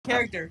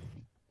Character.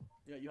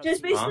 Yeah, you have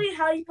Just to- basically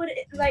how you would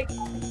like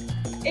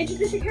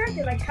introduce your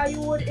character, like how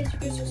you would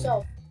introduce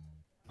yourself.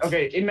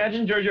 Okay,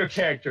 imagine you're your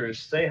characters.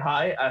 Say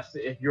hi as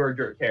if you're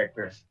your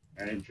characters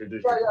and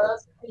introduce Yeah,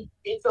 yourself.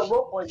 it's a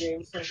role-playing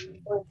game, so you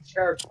play the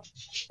character.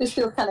 This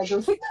feels kind of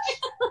goofy.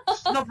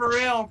 No, for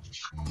real.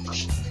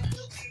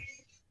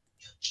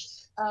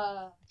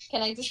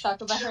 Can I just talk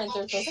about her in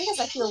third person? Because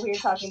I feel weird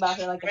talking about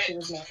her like if she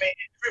was me.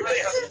 Everybody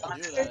has You can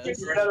do that.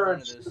 It's That's better the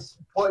point of this.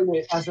 playing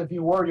it as if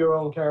you were your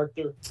own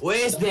character.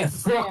 Where's the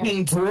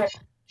fucking door?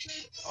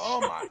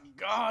 Oh my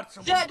god,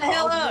 someone Shut the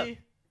hell called up. me.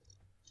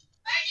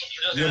 I'm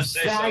just You're gonna say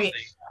faggot. something.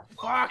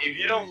 Fuck If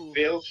you don't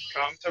feel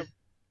comfortable,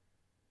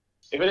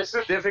 if it is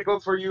too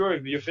difficult for you, or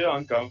if you feel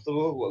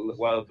uncomfortable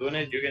while doing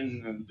it, you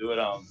can do it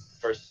on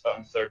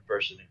third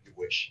person if you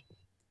wish.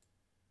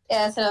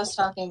 Yeah, that's what I was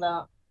talking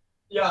about.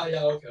 Yeah,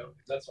 okay,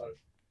 that's fine.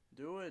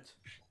 Do it.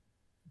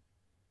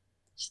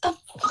 Stop.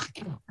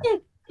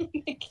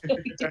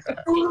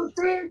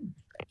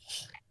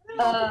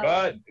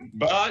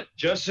 But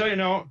just so you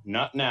know,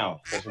 not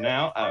now, because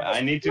now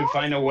I need to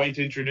find a way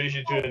to introduce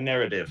you to the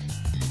narrative.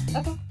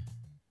 Okay.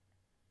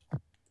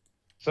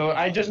 So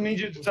I just need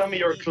you to tell me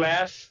your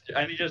class.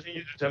 I just need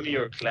you to tell me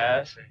your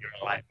class and your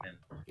alignment.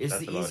 It's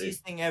That's the about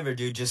easiest thing ever,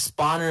 dude. Just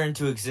spawn her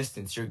into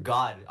existence. You're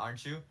God,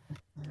 aren't you?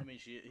 I mean,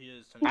 he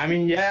is. I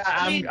mean,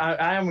 yeah, mean-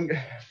 I'm.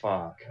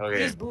 Fuck. Okay.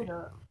 Just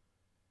Buddha.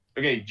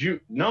 Okay.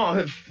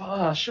 No.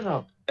 Shut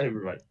up,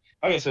 everybody.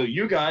 Okay, so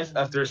you guys,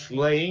 after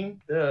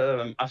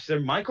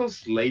Michael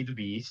slayed the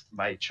beast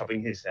by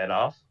chopping his head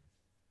off,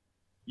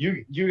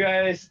 you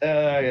guys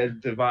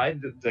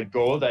divide the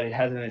gold that he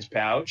has in his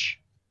pouch,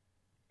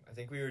 I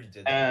think we already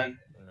did that. and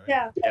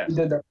Yeah. You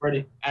did that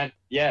already. I'm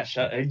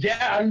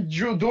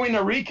doing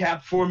a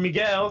recap for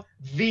Miguel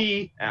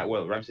V.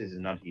 Well, Ramses is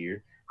not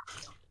here.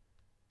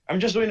 I'm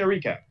just doing a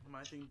recap.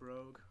 My thing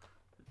broke.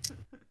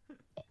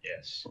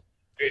 Yes.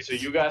 Okay, so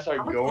you guys are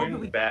How much gold do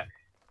going we- back.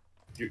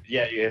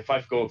 You have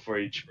 5 gold for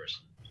each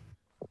person,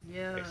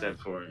 Yeah. except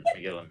for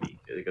Miguel and me,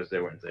 because they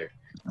weren't there.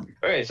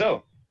 Okay,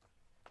 so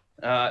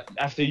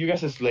after you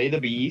guys slay the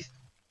beast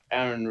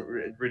and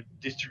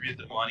redistribute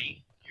the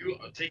money, you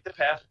take the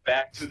path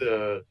back to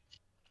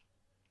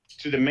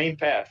the main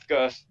path,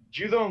 because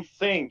you don't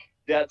think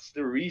that's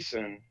the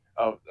reason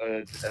of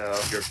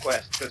your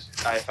quest. Because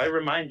if I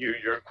remind you,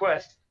 your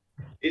quest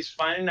is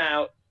finding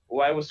out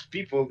why was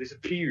people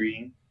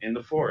disappearing in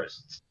the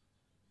forests.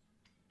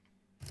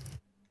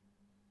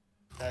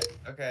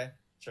 Okay,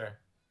 sure.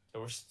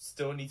 So we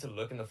still need to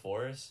look in the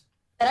forest?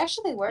 That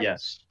actually worked.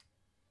 Yes.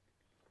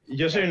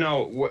 Just so you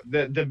know,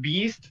 the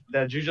beast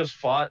that you just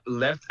fought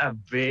left a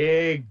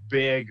big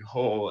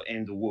hole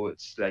in the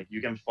woods. Like,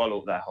 you can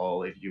follow that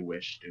hole if you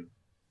wish to.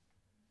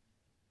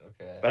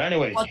 Okay. But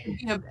anyway,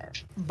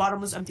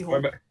 Bottomless empty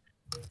hole.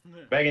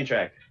 we're back in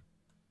track.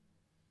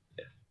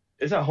 Yeah.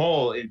 It's a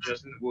hole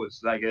just in the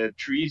woods, like a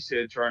trees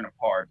turn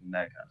apart and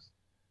that kind of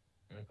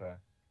stuff. Okay.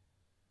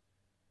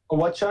 A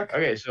what check?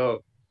 Okay,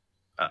 so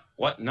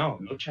what? No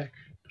check.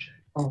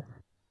 Oh.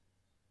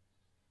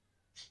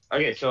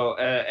 Okay, so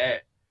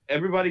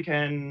everybody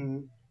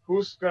can.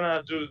 Who's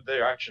gonna do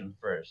their action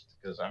first?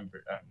 Because I'm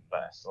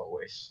last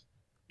always.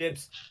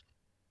 Dibs.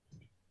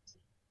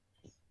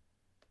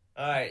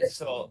 Alright,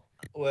 so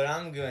what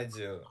I'm gonna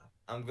do,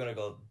 I'm gonna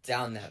go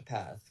down that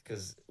path,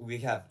 because we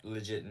have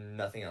legit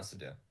nothing else to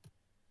do.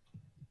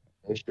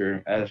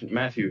 Sure. As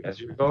Matthew,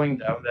 as you're going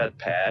down that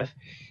path,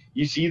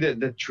 you see that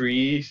the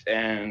trees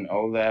and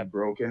all that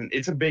broken.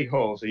 It's a big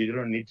hole, so you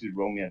don't need to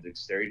roll me a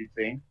dexterity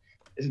thing.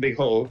 It's a big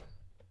hole,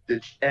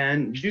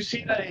 and you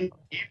see that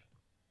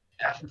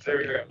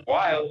after a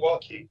while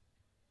walking,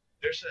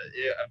 there's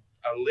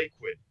a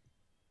liquid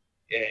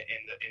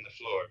in the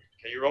floor.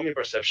 Can you roll me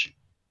perception?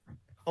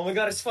 Oh my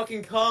god, it's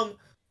fucking cum!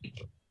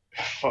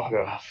 Fuck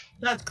off.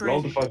 That's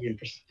Roll the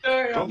crazy.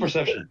 fucking roll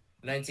perception.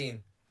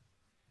 19.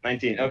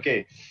 19.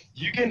 Okay,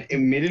 you can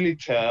immediately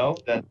tell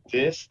that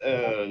this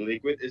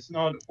liquid is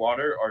not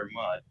water or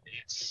mud.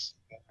 It's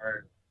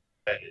more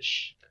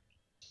reddish.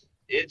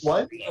 It's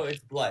What? Oh, it's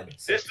blood.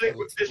 This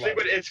liquid. It's This blood.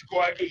 liquid. It's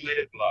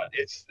coagulated blood.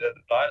 It's the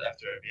blood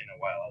after being a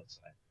while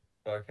outside.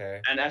 Okay.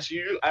 And as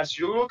you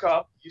look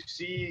up, you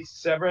see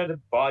several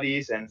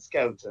bodies and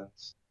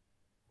skeletons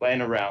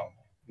laying around.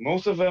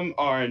 Most of them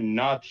are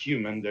not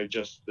human; they're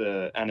just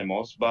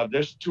animals. But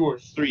there's 2 or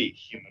 3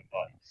 human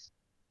bodies.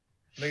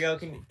 Miguel,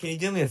 can you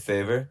do me a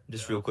favor,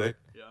 just real quick?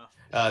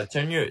 Yeah.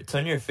 Turn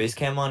your face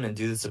cam on and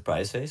do the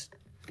surprise face.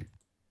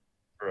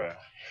 Bruh.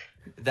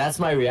 That's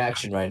my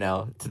reaction right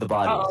now to the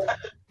body.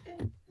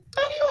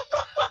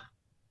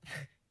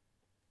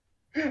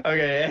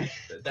 Okay.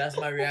 That's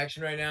my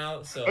reaction right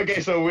now. So Okay.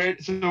 So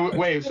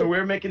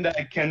we're making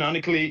that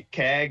canonically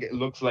Kag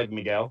looks like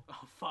Miguel.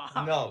 Oh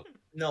fuck.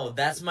 no,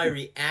 that's my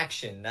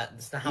reaction.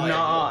 That's not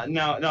how.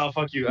 No.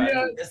 Fuck you.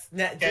 Yeah.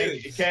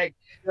 Dude. Kag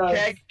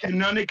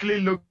canonically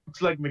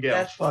looks like Miguel.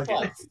 That's Fuck it.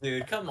 fucked,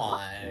 dude. Come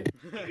on.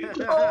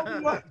 Oh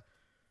my.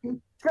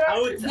 I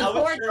would turn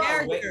on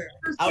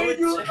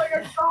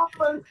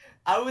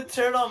I would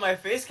turn on my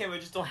face cam, I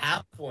just don't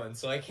have one,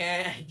 so I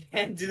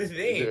can't do the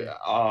thing.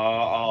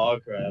 Oh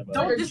crap.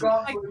 Don't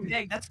disrespect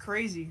Meg. That's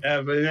crazy.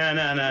 Yeah, but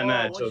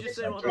no. What'd you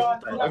say?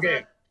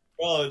 Okay,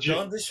 Bro, Jo-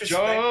 don't disrespect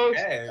jokes.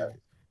 Meg.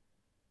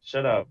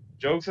 shut up.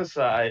 Jokes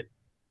aside,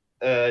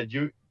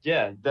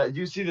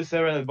 you see the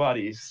severed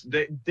bodies.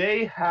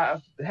 They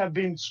have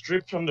been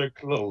stripped from their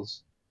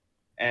clothes,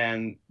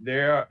 and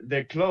their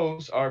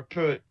clothes are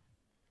put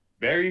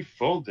very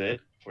folded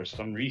for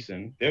some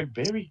reason. They're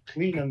very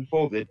clean and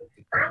folded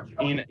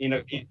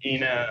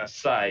in a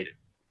side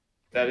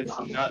that it's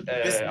not.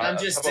 Listen, I'm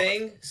just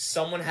saying,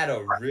 someone had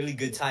a really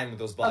good time with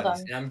those Hold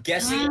bodies, on. and I'm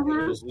guessing it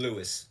was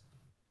Lewis.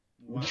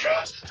 Wow.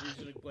 Just- You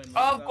should've blamed me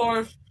Of for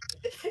course.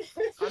 that.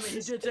 I mean, he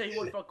did say he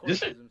would fuck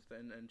Just- corpses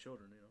and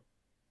children, you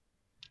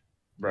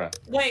know.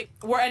 Bruh. Wait,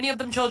 were any of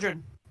them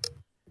children?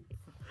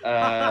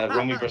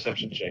 Roll me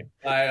perception check.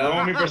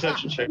 Roll me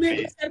perception check, Make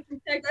please. a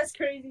perception check. That's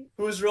crazy.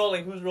 Who's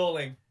rolling? Who's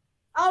rolling?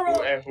 I'll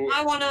roll.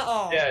 I wanna.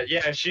 Oh.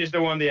 Yeah, she's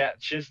the one that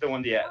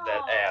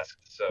asked.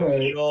 So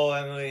Wait. Roll,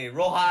 Emily.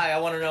 Roll high. I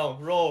want to know.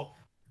 Roll.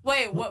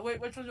 Wait,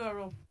 which one do I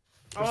roll?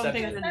 I wasn't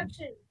paying attention.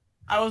 Perception.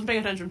 I wasn't paying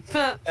attention.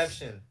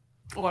 Perception.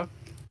 Okay.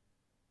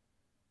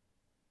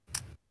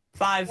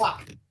 5.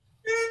 Fuck.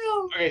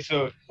 okay,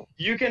 so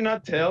you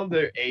cannot tell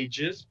their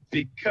ages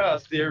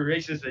because they're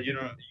races that you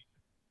don't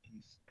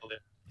tell their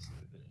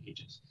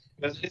ages.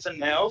 Because it's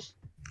an elf,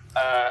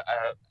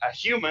 a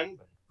human,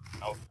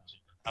 no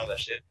that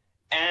shit,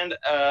 and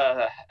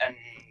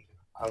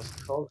how's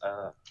it called?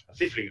 A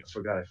tiefling.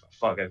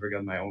 I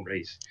forgot my own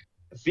race.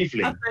 A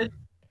tiefling.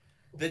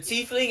 The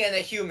tiefling and the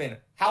human.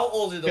 How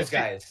old are those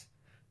guys?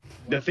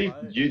 The thief.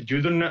 You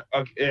do not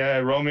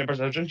roll me a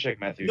perception check,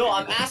 Matthew. No,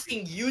 I'm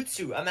asking you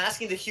two. I'm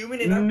asking the human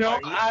in our No,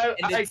 party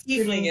and the I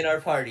tiefling in our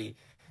party.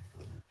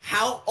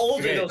 How old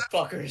Okay. are those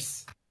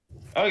fuckers?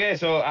 Okay,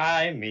 so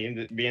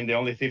being the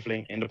only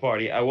tiefling in the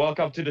party, I walk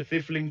up to the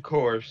tiefling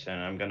corpse and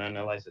I'm gonna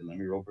analyze it. Let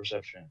me roll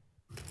perception.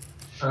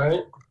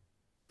 Alright.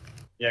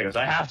 Yeah, because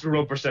I have to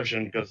roll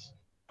perception because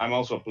I'm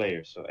also a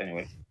player. So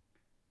anyway,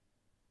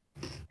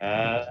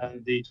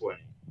 D20.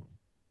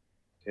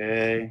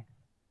 Okay,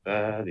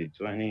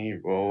 D20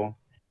 roll.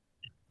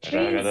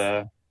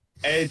 Da-da-da-da.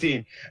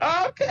 18.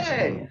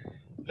 Okay.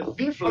 The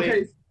tiefling.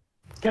 Okay.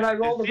 Can I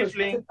roll the The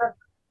tiefling- perception check?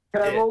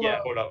 Can I roll Yeah,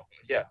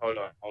 the...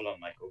 hold on,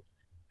 Michael.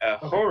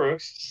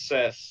 Horrocks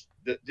says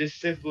that this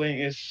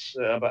tiefling is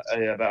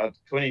about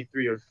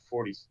 23 or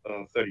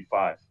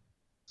 35.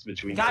 It's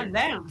between. there. God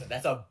damn.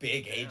 That's a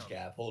big age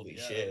gap. Holy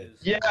Yeah, shit. it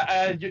is.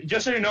 Yeah,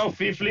 just so you know,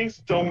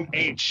 tieflings don't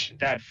age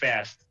that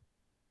fast.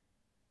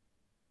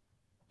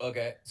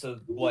 Okay, so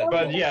what?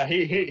 But yeah,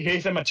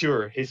 he's a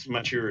mature. He's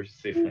mature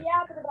tiefling.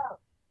 Yapping about.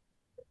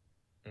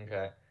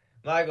 Okay.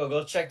 Michael,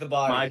 go check the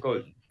body.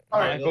 Michael,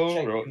 Alright, go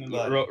check the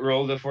body.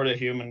 roll it for the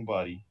human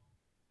body.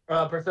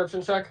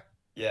 Perception check?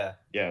 Yeah.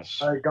 Yes.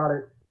 Alright, got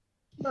it.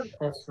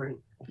 That's sweet.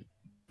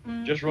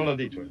 Just roll a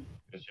d20.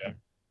 Yes, yeah.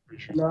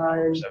 Pretty sure.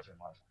 9. Perception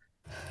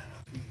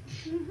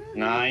modifier.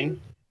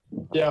 9.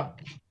 Yeah.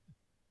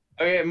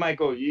 Okay,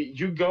 Michael,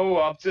 you go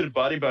up to the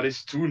body, but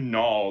it's too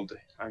gnawed,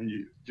 and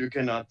you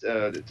cannot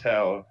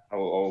tell how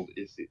old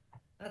is it.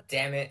 God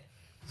damn it.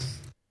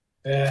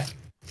 Yeah.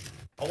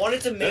 I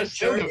wanted to make There's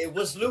sure still- it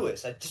was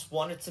Lewis. I just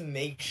wanted to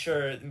make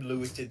sure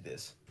Lewis did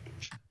this.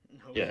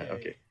 Yeah,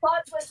 okay.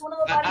 Plot twist. One of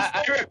the bodies.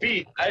 I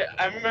repeat.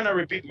 I'm gonna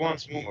repeat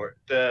once more.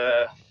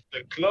 The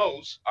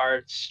clothes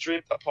are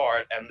stripped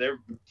apart and they're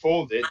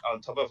folded on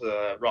top of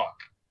the rock.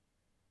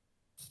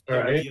 We're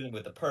Alright. dealing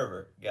with the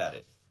pervert. Got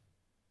it.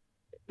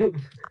 Maybe.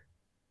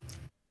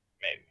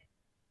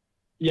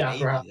 Yeah,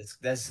 Maybe. perhaps.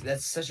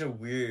 That's such a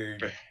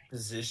weird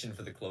position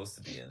for the clothes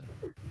to be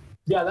in.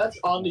 Yeah, that's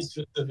oddly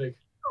specific.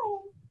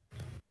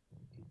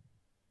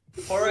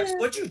 Horax,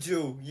 what'd you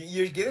do?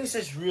 You're giving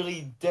such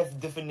really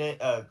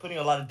putting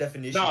a lot of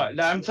definition.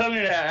 No, I'm telling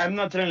you. I'm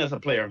not telling you as a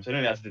player. I'm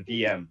telling you as the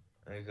DM.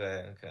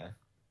 Okay.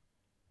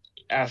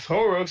 As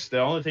Horrocks, the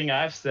only thing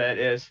I've said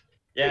is,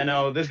 yeah,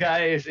 no, this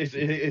guy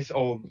is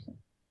old.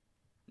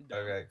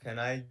 Okay. Can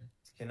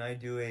I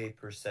do a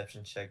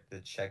perception check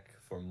to check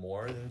for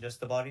more than just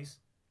the bodies?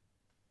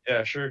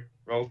 Yeah, sure.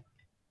 Roll.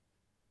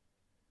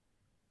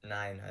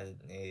 9.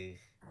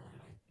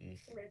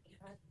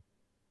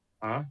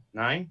 Huh?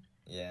 9?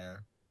 Yeah.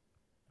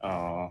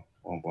 Oh,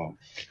 well.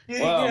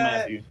 Kitty Well, cat!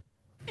 Matthew.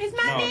 It's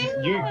No, my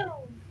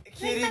you,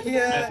 Kitty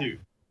cat! Matthew.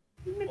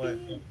 What?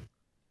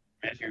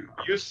 Matthew,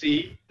 you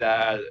see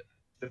that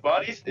the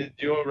bodies,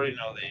 you already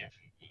know them.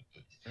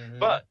 Mhm.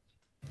 But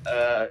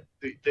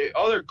the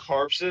other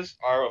corpses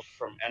are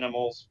from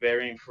animals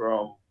varying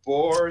from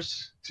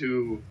boars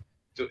to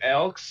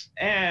elks,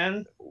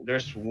 and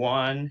there's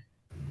one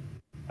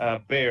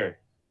bear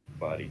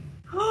body.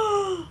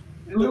 The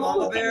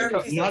mama bear?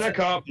 Not a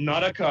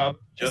cub,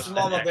 just the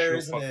mama an bear,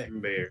 actual isn't it? fucking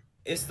bear.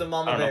 It's the I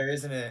mama don't know. bear,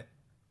 isn't it?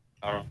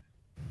 I don't know.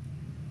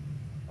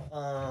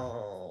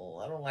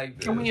 Oh, I don't like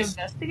this. Can we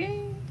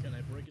investigate? Can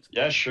I break it?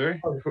 Yeah, sure.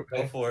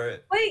 Go for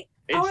it. Wait.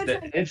 I It's want to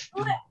the, it's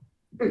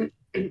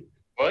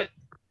what?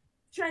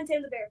 try and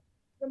tame the bear.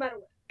 no matter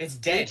what. It's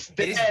dead. It's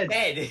It is dead.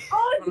 dead.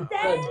 Oh, it's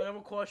I dead. have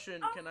a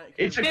question. Can I?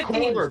 It's a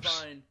 15.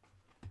 corpse. Fine.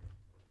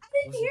 I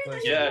didn't hear What's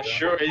that. the Yeah, question?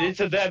 sure. It's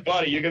a dead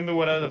body. You can do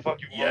whatever the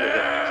fuck you want.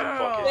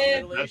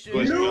 Yeah. That's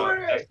his job.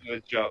 That's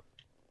his job.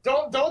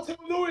 Don't tell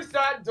Lewis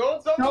that.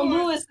 Don't tell Don't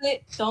Lewis. Lewis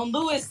it. Don't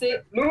Lewis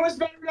it. Lewis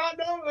better not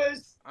know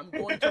this. I'm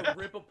going to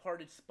rip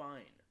apart its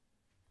spine.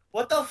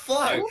 What the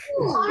fuck?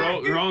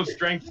 Roll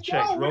strength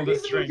check. No, Roll the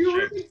strength you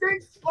check. really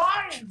think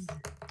spines.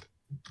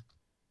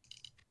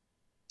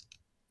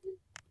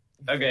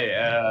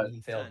 Okay. He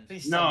failed.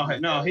 Please No,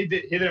 stop. no, he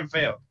didn't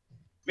fail.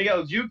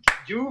 Miguel, you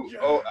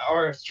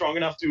are strong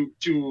enough to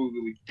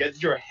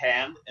get your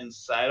hand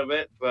inside of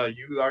it, but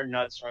you are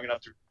not strong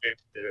enough to rip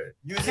the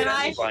Use it Can as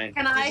I? a spine.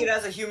 Can Use I? it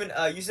as a human.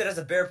 Use it as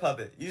a bear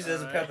puppet. Use it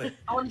as a Alright. puppet.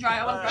 I want to try.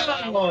 I want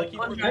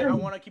to try. I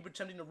want to keep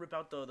attempting to rip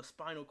out the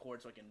spinal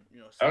cord so I can,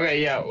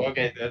 Okay, yeah,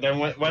 okay. Then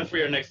one for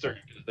your next turn,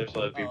 because there's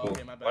other people.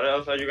 okay, my bad. What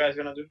else are you guys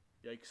gonna do?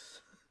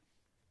 Yikes.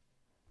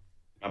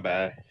 My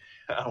bad.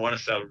 I want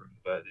to sell room,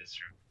 but it's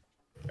true.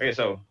 Okay,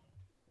 so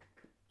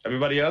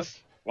everybody else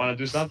want to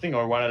do something,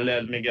 or want to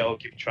let Miguel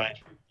keep trying?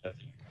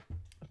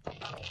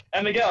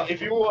 And Miguel,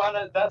 if you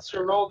wanna, that's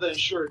your role. Then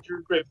sure,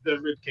 you rip the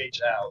rib cage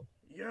out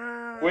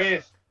Yeah.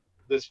 with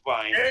the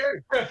spine.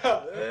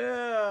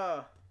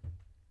 Yeah.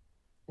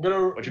 I'm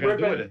gonna What you gonna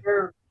do with it?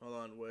 Hold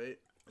on, wait.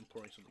 I'm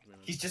pouring something.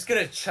 He's just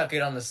gonna chuck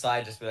it on the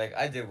side. Just be like,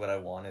 I did what I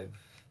wanted.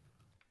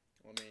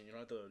 I mean, you don't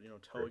have to,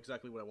 tell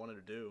exactly what I wanted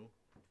to do.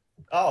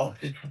 Oh.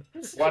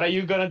 What are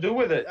you gonna do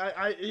with it?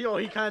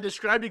 He kind of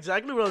described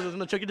exactly what I was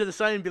gonna chuck it to the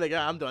side and be like,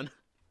 yeah, I'm done.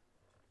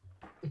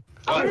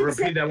 Oh,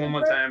 repeat that one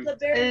more time. The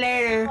bear's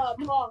Later.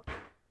 paw.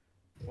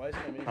 Why is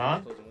my mini Huh?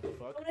 closing? What the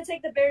fuck? I'm gonna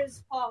take the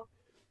bear's paw.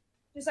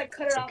 Just like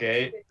cut it off.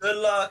 Okay. Good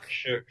luck.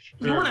 Sure.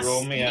 You wanna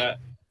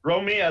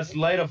Roll me a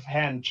sleight of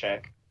hand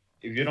check.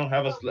 If you don't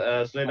have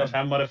a sleight of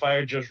hand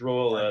modifier, just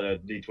roll a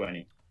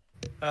d20.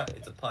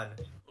 It's a pun.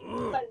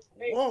 Ugh.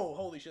 Whoa,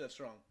 holy shit, that's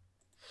strong.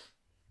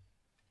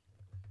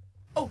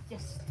 Oh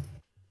yes.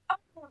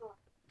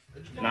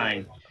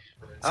 9.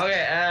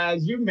 Okay,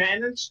 you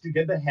managed to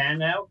get the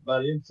hand out,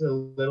 but it's a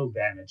little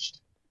damaged.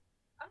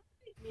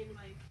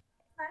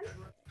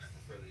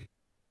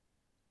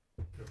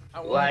 I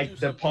wanna Like do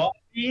the something.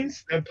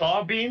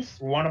 paw beans,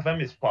 one of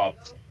them is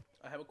popped.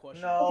 I have a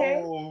question.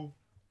 No.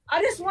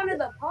 I just wanted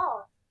the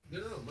paw.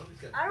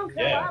 I don't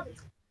care Yeah. what happens.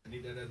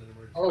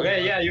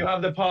 Okay, yeah, you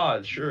have the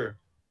paw, sure.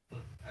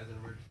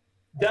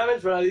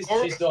 Damage, but at least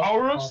she's still.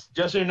 Horux,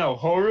 just so you know,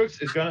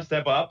 Horux is gonna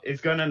step up.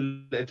 It's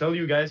gonna tell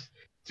you guys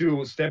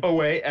to step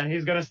away, and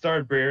he's gonna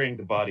start burying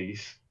the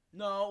bodies.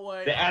 No,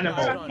 wait. The I'm not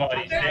animal done.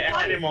 bodies. The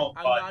animal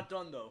I'm bodies. not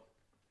done, though.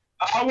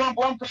 I want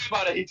one thing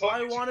about it. He told I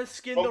me to- want to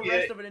skin Okay. the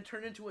rest of it and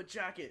turn it into a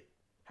jacket.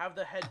 Have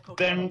the head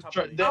poked out Then on top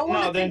try, of it. then, I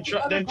wanna no, then take the try,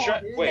 other then paw,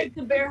 try. dude. Wait, Take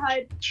the bear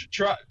hide.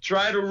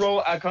 try to roll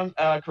a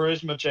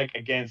charisma check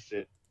against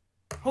it.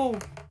 Who?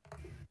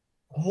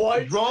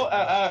 What? Roll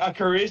a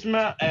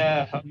charisma.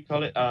 How do you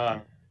call it?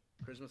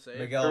 Christmas save.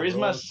 Miguel,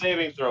 Charisma roll.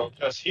 saving throw,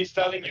 because he's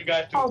telling you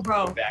guys to Oh,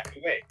 bro. back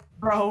away.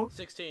 Bro.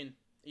 16.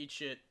 Eat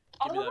shit. Give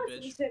All me of that us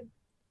bitch. listen.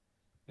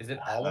 Is it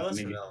all of us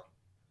or Me. no?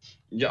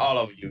 Yeah, all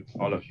of you.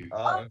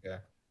 Oh, okay.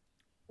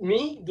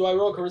 Me? Do I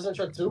roll a charisma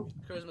check too?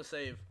 Charisma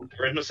save.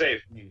 Charisma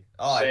save.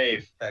 Oh,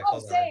 Save. Check, Oh,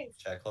 hold on. save.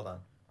 Check, hold on.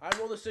 I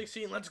rolled a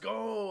 16. Let's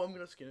go. I'm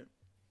gonna skin it.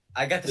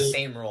 I got the Dude.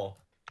 same roll.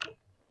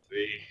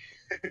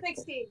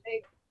 16.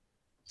 Big.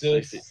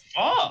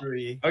 Oh.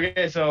 3.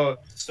 Okay, so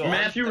So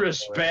Matthew I'm-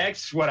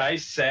 respects what I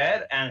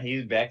said, and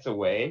he backs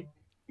away.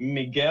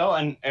 Miguel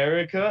and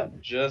Erica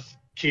just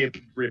keep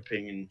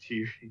ripping and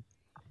tearing.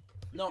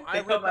 No, I They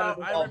rip come out out.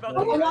 of I the rip out ball. the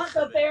I want rest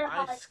the of it. bear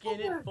I hide. skin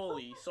it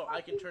fully so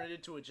I can turn it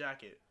into a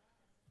jacket.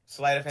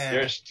 Sleight of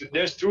hand.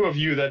 There's two of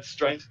you that's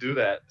trying to do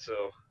that,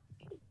 so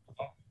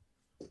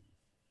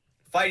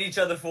Fight each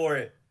other for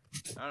it.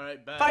 All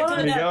right, bad. Fight to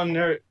the Miguel and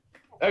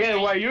Okay,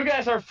 while you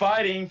guys are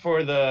fighting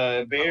for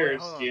the bear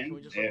hold on, can skin,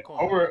 we just flip a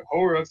coin?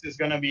 Horux is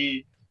gonna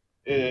be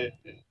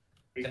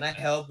Can I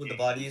help with the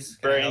bodies?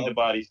 Can I burying help? the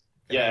bodies.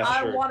 Can I Yeah,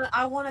 help? sure.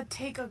 I wanna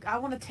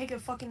take a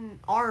fucking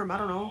arm. I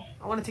don't know.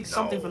 I wanna take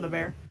something from the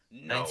bear.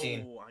 No,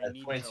 19. I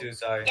need 22, help.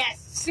 sorry.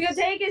 Yes. He's gonna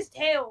take his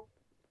tail.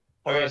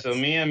 Okay, so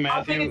me and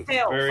I'll take Matthew his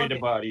tail, bury fuck the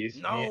it. bodies.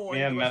 No,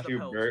 me I and need the rest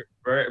Matthew of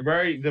the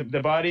bury the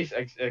bodies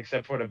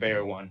except for the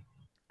bear one.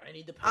 I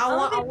need the. I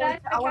want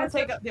I'll to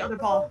take up the other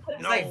paw.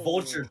 It's No. like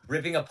vultures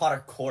ripping apart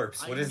a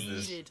corpse. What I is need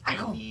this? it.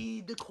 I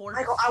need the corpse.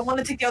 I want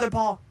to take the other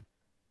paw.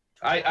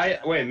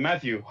 Wait,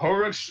 Matthew.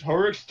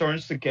 Horux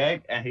turns to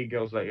Keg and he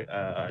goes like,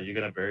 "Are you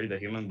gonna bury the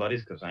human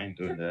bodies? Cause I ain't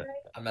doing that."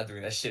 I'm not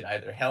doing that shit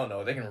either. Hell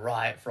no. They can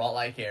riot for all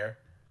I care.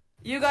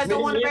 You guys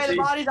don't want to bury the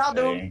bodies? I'll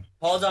do 'em.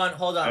 Hold on.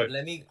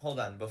 Okay. Hold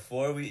on.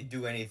 Before we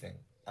do anything,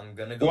 I'm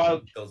gonna go Well-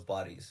 loot those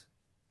bodies.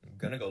 I'm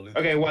gonna go loot.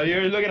 Okay, while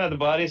you're looking at the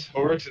bodies,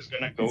 Horux is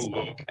gonna go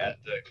look at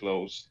the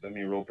clothes. Let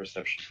me roll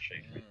perception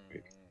check real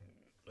quick.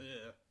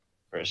 Yeah.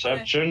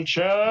 Perception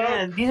check.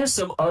 Man, these are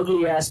some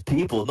ugly ass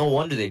people. No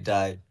wonder they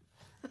died.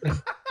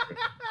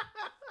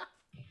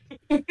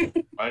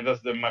 Why does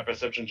my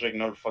perception check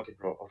not fucking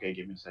roll? Okay,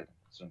 give me a second.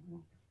 So,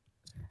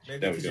 Maybe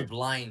There we because go. you're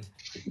blind.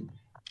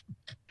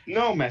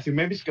 No, Matthew.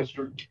 Maybe it's because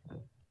you're.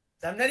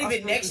 I'm not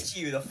even next to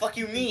you. The fuck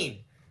you mean?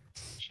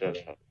 Shut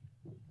up.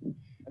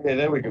 Okay,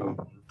 there we go.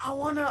 I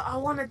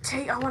wanna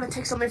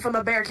take something from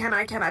the bear. Can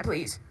I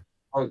please?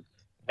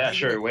 Yeah,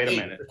 sure. Wait a Hey,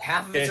 minute.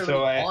 Half of Okay, it's so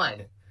already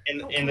gone. In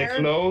the Okay.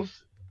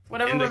 clothes,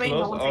 Whatever in the remains, I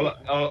clothes, want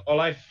to take. all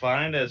I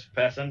find is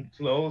peasant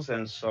clothes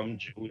and some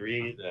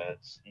jewelry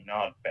that's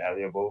not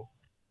valuable.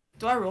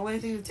 Do I roll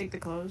anything to take the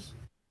clothes?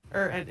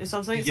 Or is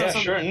something? Yeah,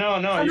 something... sure. No, Oh,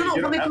 no, you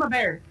don't something have... from the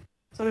bear.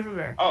 Something from the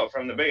bear. Oh,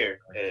 from the bear.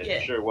 Yeah.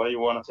 Sure. What do you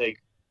want to take?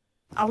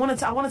 I want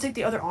to take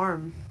the other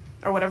arm,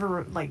 or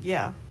whatever. Like,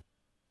 yeah.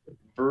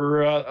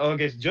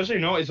 Okay, just so you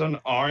know, it's an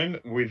arm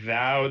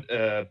without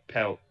a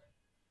pelt.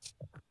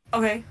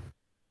 Okay.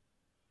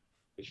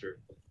 Sure.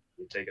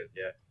 You take it.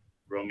 Yeah.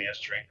 Roll me a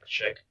strength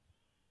check.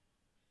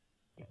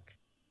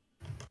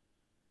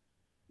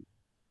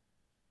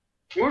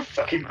 Poor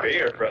fucking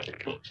bear, bro.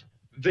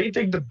 They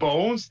take the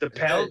bones, the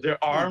pelt,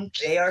 their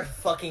arms. They are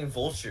fucking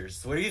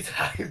vultures. What are you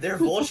talking? They're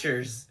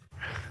vultures.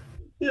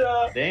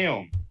 Yeah.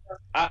 Damn.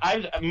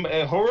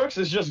 Horrocks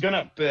is just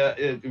gonna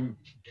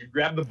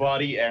grab the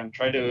body and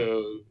try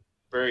to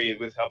bury it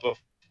with help of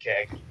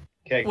Keg.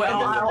 Well,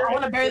 and then I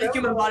want to bury the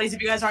human bodies.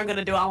 If you guys aren't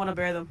gonna do it, I want to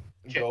bury them.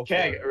 Go for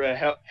Keg, it.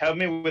 help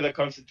me with a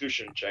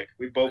Constitution check.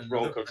 We both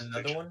roll Constitution.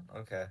 Another one?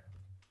 Okay.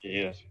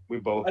 Yes, we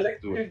both I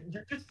like do it.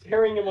 you're just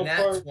tearing him Nat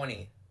apart.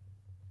 20.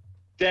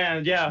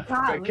 Damn, yeah.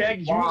 God,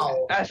 Keg,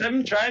 wow. as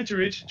I'm trying to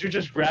reach, you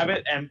just grab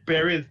it and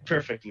bury it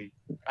perfectly.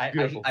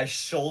 Beautiful. I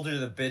shoulder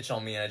the bitch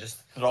on me and I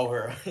just throw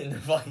her in the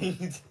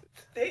fucking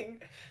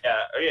thing. Yeah.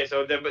 Okay.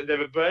 So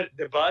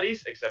the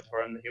bodies, except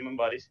for the human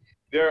bodies,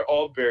 they're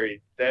all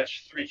buried. There's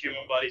 3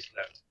 human bodies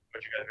left.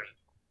 What you guys gonna do?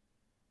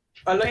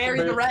 I like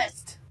Bury the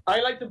rest.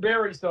 I like the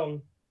berry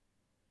some.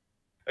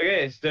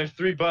 Okay, so there's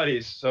 3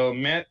 bodies. So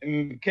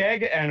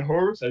Keg and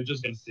Horse are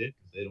just gonna sit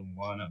because they don't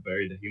wanna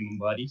bury the human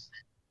bodies.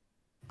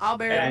 I'll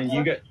bury And them.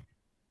 you get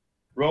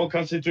roll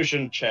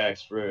Constitution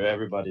checks for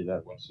everybody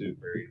that wants to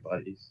bury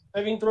bodies.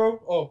 Saving throw?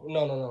 Oh,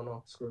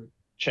 no. Screw it.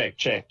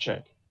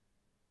 Check.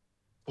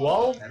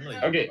 12? Emily,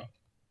 Okay.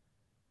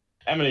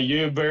 Emily,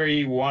 you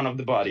bury one of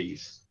the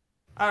bodies.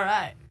 All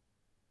right.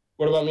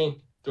 What about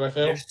me? Do I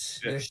fail?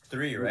 There's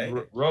 3, right?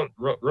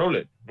 Roll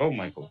it. Roll,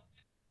 Michael.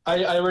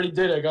 I already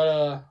did. I got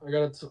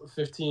a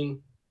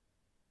 15.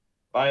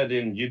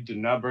 Iodine, you do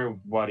not bury a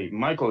body.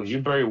 Michael, you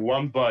bury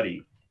one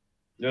body.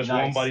 There's one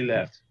Nice. body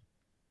left.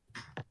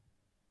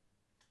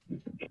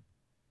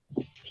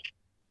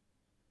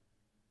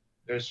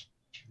 There's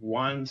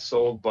one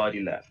sole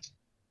body left.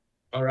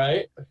 All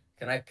right.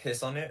 Can I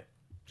piss on it?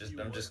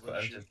 I'm just.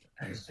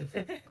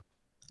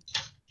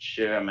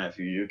 Sure,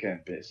 Matthew, you can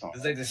piss on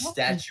It's like the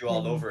statue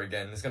all over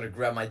again. It's gonna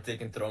grab my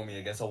dick and throw me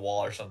against a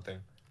wall or something.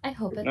 I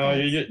hope it No,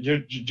 does. you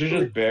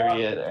just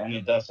bury it, and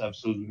it does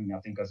absolutely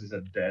nothing because it's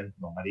a dead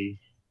body.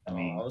 I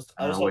mean, I was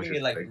I don't know what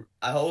hoping you're it saying.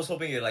 I was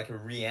hoping it like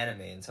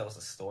reanimate and tell us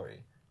a story.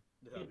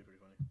 That would be pretty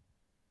funny.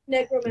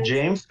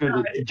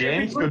 Necromancy.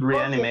 James could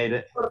reanimate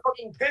it. Put a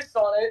fucking piss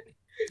on it.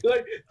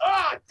 Like,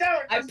 damn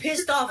it. I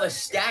pissed off a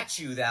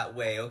statue that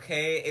way.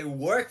 Okay, it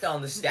worked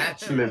on the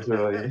statue.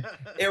 Literally.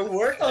 It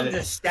worked on the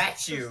The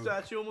statue.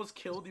 statue almost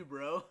killed you,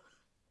 bro.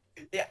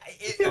 Yeah,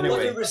 it Anyway.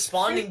 wasn't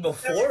responding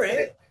before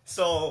it,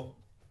 so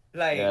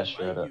like Yeah, It shut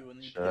reminded up. you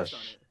and you Shut up. pissed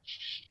on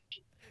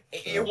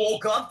it. it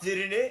woke up,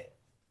 didn't it?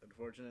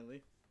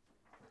 Unfortunately.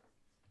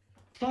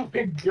 Oh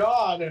my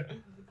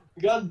god.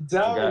 God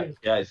damn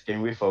it. Guys,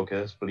 can we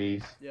focus,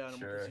 please? Yeah, and I'm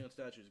Sure. focusing on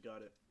statues.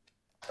 Got it.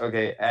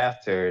 Okay,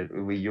 after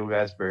you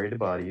guys bury the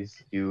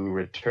bodies, you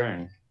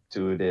return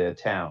to the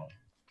town.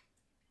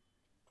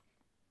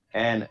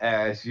 And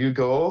as you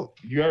go,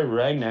 you are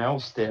right now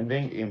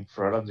standing in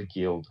front of the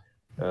guild.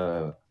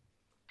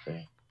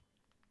 Okay.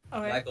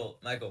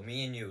 Michael,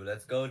 me and you,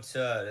 let's go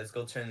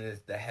turn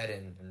the head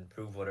in and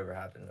prove whatever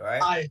happened. All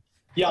right?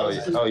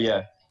 Oh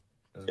yeah.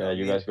 Let's Yeah, go.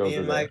 you guys go Me to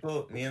and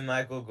the- me and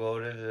Michael go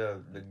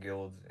to the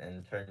guild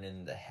and turn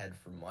in the head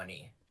for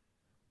money.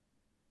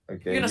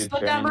 Okay, You're gonna you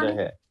split turn that in the money?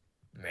 head.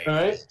 Maybe.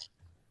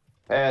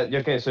 Alright.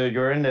 Okay, so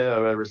you're in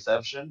the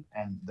reception,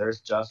 and there's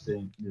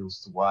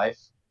Justin's wife.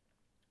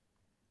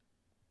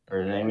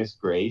 Her name is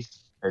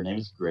Grace.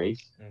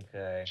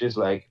 Okay. She's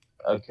like,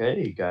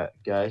 okay,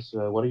 guys,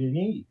 what do you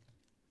need?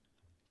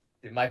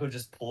 Michael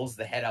just pulls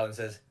the head out and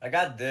says, "I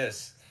got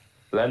this."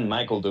 Let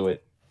Michael do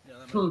it. Yeah,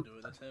 that might do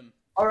it. That's him.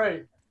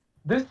 Alright.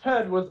 This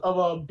head was of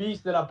a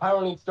beast that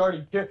apparently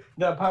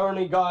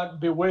got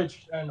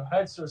bewitched and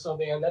hexed or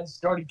something, and then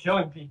started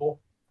killing people.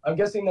 I'm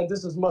guessing that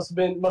this must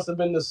have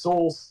been the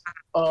source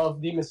of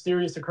the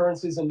mysterious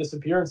occurrences and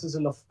disappearances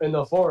in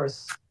the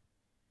forest.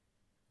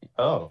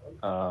 Oh,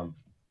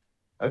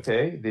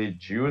 okay.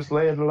 Did you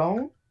lay it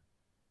alone?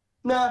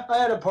 Nah, I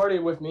had a party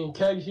with me.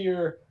 Keg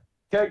here.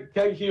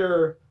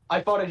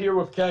 I fought it here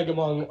with Keg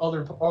among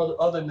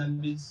other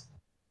members.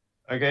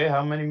 Okay,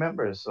 how many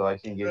members so I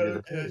can give you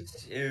the pay?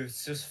 It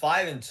was just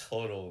 5 in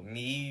total.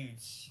 Me,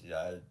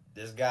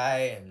 this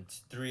guy, and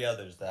 3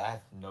 others that I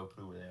have no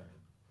clue where they are.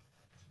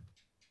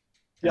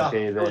 Yeah.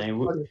 Okay, then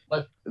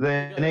Like,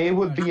 it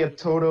would be a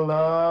total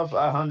of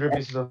 100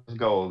 pieces of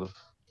gold.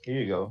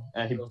 here you go.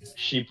 And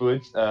she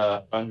puts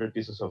 100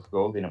 pieces of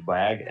gold in a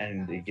bag,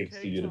 and it gives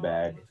to you the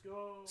bag. Let's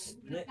go.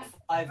 Split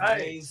 5 Nice.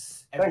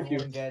 ways. Thank you.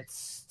 Everyone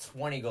gets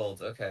 20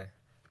 gold. Okay.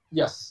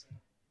 Yes.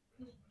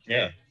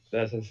 Yeah,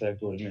 that's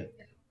exactly what it meant.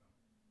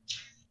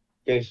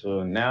 Okay,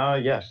 so now,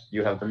 yeah,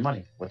 you have the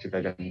money. What you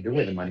guys gonna do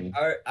with the money?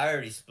 I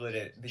already split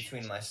it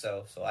between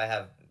myself, so I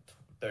have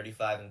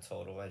 35 in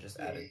total. I just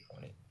added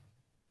 20.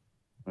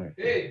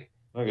 Okay.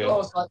 Okay.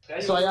 Oh,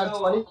 so I have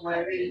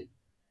 20?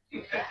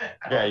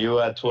 Yeah, you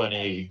had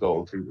 20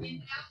 gold too.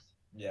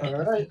 Yeah.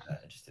 Alright.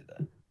 I just did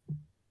that.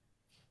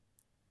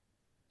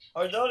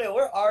 Ordolio,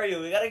 where are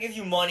you? We gotta give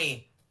you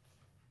money.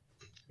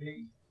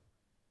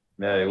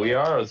 Yeah, we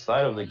are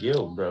outside of the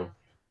guild, bro.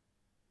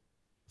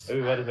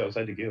 Everybody's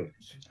outside the guild.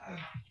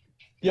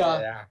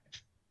 Yeah.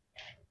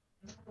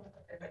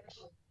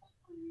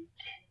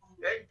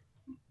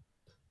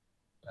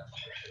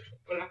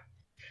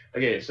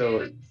 Okay,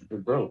 so we're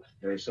broke.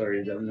 Very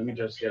sorry. Let me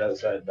just get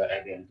outside back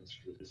again.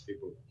 Just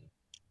people.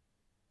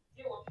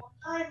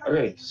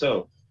 Okay,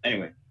 so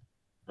anyway,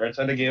 we're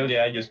outside the guild.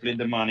 Yeah, you split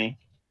the money,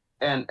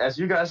 and as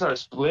you guys are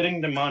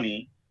splitting the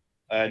money,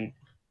 and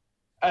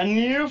a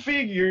new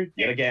figure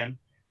yet again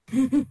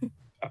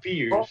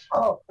appears.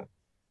 Oh,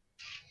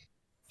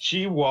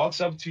 She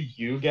walks up to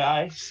you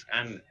guys,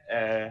 and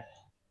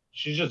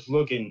she's just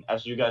looking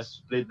as you guys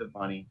split the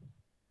money.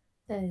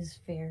 That is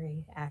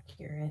very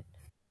accurate.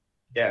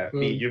 Yeah,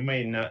 you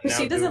may not.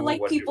 She now doesn't do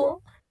like what you people.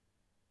 want.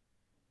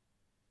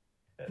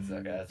 That's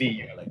okay. That's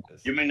B, I like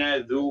this. You may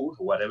not do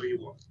whatever you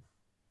want.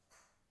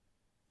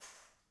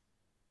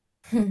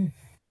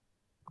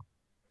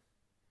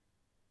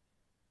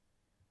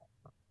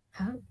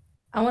 How?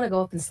 I want to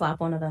go up and slap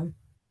one of them.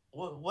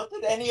 What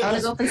did any I of want to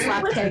us go up and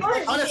slap Keg.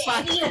 I want to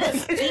slap Keg.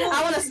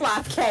 I want to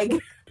slap Keg.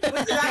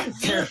 What did I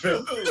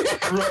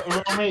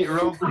do?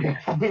 Roll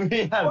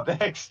me a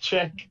dex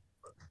check.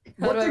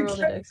 How do I roll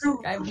the dex?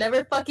 I've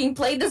never fucking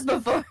played this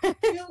before.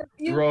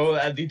 Roll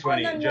a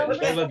d20. Just What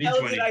the roll a hell did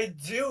d20. I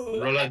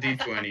do? Roll a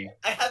d20.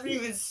 I haven't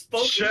even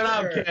spoken Shut to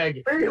up, her.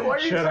 Keg. hey, why are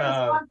you Shut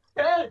trying up. to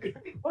slap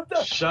Keg? What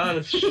the?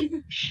 Shush.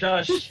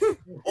 Shush. Oi,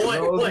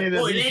 Roll oi, me the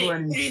oi, lady,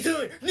 d20. what are you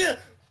doing? Yeah.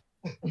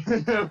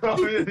 Roll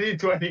me the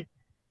d20.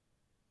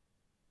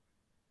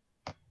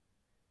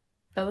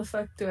 How the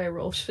fuck do I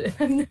roll shit?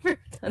 I've never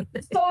done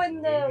this. So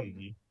in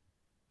the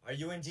Are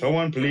you in D?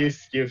 Someone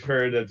please give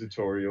her the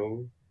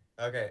tutorial.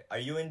 Okay, are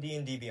you in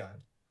D&D Beyond?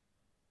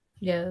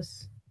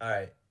 Yes. All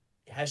right.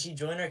 Has she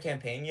joined our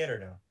campaign yet or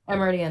no? I'm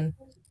already in.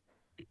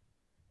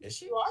 Is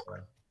she? What?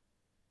 Sorry.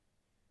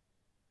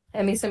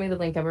 Emmy sent me the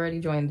link. I've already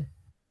joined.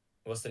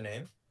 What's the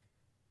name?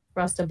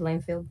 Rasta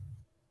Blainfield.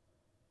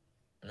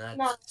 Not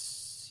No.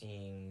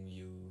 seeing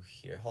you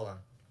here. Hold on.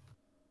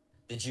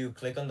 Did you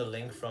click on the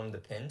link from the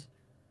pinned?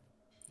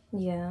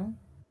 Yeah.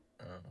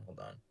 Hold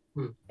on.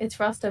 It's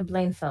Rasta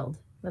Blainfeld.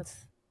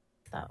 That's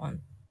that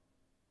one.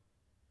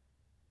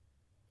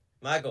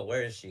 Michael,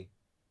 where is she?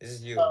 This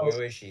is you. Oh.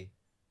 Where is she?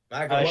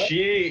 Michael,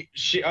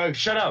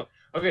 Shut up.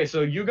 Okay,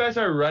 so you guys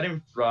are right in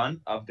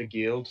front of the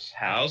guild's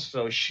house,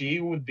 so she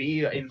would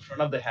be in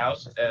front of the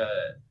house,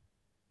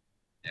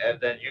 and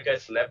then you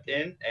guys slept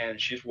in,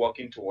 and she's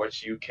walking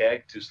towards you,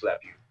 Keg, to slap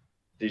you.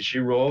 Did she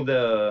roll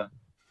the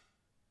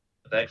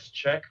dex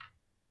check?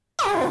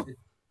 a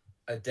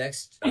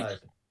dex.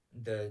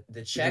 The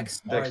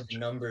checks Dex are the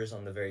numbers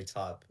on the very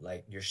top.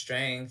 Like your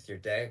strength, your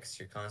dex,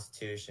 your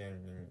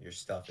constitution, and your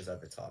stuff is at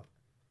the top.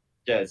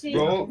 Yeah, See-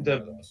 roll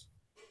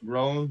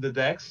the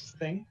dex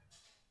thing.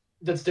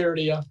 That's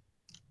dirty, yeah.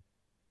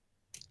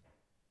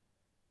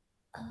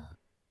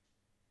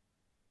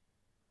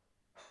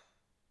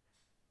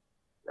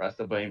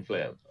 Rasta Blaine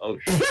flailed. Oh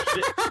shit.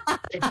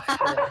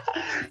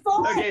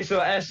 Okay, so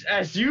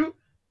as you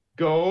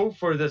go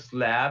for the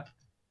slap,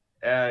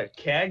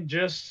 Keg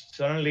just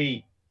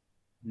suddenly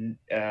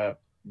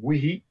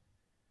we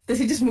Does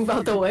he just move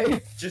out the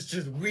way? Just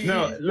we.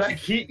 no, like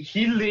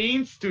he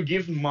leans to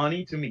give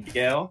money to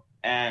Miguel,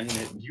 and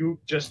you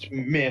just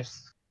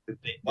miss the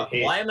hit.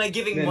 Why am I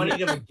giving money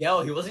to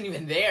Miguel? He wasn't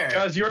even there.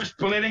 Because you're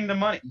splitting the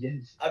money.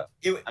 Yes.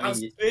 I'm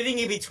splitting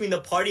it between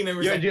the party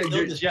members. that killed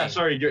this Yeah, thing.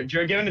 sorry.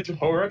 You're giving it to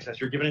Horrocks. As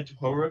you're giving it to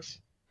Horrocks,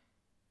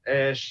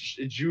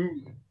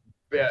 you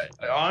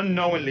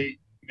unknowingly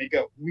make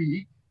a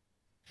we,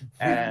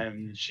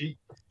 and she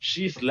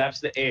slaps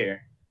the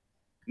air.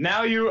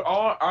 Now you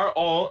all are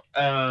all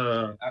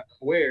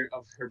aware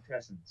of her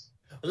presence.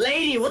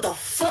 Lady, what the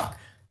fuck?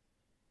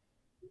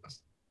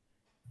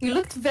 You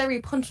looked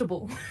very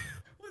punchable.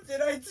 What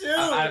did I do?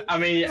 I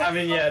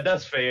mean, yeah,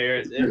 that's fair.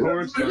 It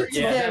works.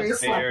 Yeah, Very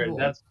that's fair. slappable.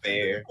 That's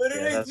fair. What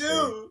did Yeah, I that's fair.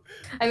 do?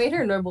 I made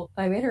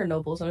her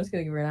noble, so I'm just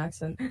gonna give her an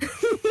accent.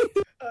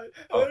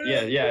 Oh,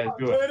 yeah,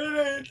 do it. What did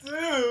I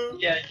do?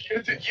 Yeah, you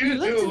You do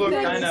looked look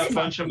very kind of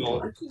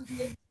slappable.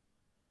 punchable.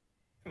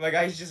 My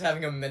guy's just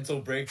having a mental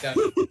breakdown.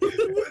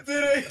 What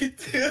did I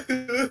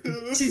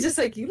do? She's just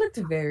like, you looked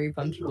very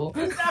punchable.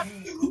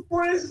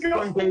 What is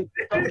going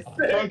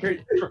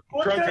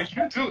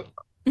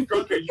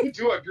Drunker, you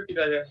do agree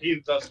that he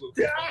does look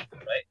right?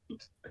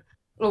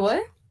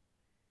 What?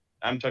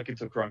 I'm talking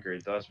to Crunker.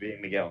 It does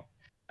being Miguel.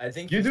 I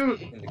think You he's do-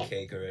 cooking the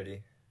cake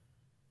already.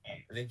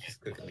 I think he's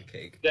cooking the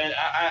cake. Then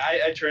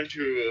I turn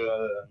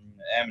to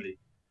Emily.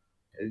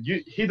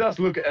 He does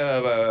look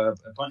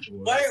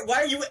punchable. Why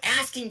are you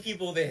asking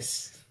people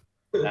this?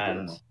 I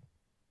don't know.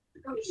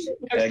 Oh shit.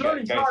 I swear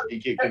to Guys, God,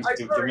 give I me swear a to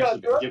second.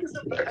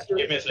 God,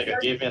 Give me a second.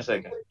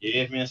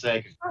 Give me a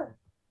second.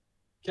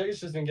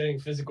 Keg's just been getting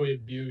physically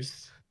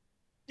abused.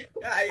 Yeah,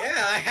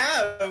 I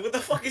have. What the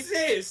fuck is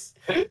this?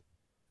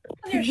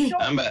 You're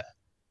short.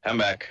 I'm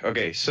back.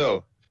 Okay,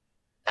 so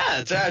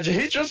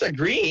he's just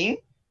agreeing.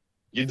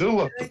 You do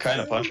look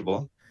kind of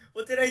punchable.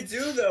 What did I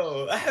do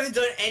though? I haven't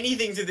done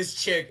anything to this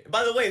chick.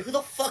 By the way, who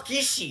the fuck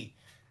is she?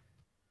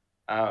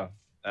 Oh.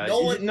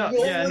 No one.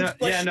 Yeah,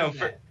 questioning no.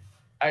 that.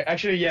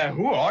 Actually, yeah.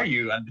 Who are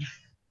you?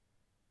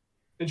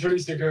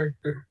 Introduce the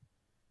character.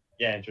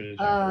 Yeah, introduce.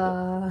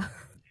 yourself.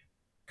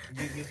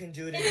 You can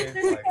do it in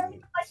your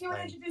party. Like you would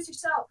introduce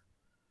yourself.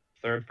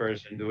 Third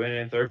person. Do it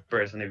in third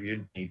person if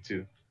you need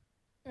to.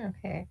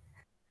 Okay.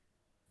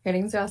 Her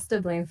name's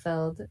Rasta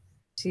Blainfeld.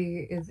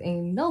 She is a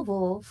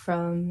noble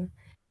from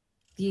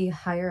the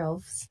Higher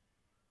Elves.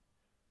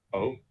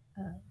 Oh.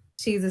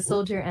 She's a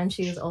soldier and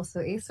she is also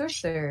a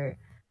sorcerer.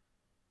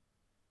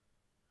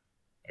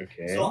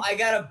 Okay. So I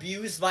got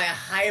abused by a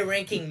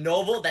high-ranking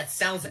noble? That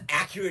sounds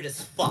accurate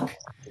as fuck.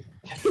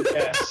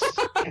 Yes.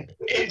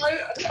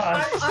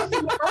 I'm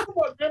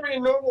about very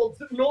noble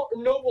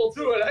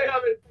too, and I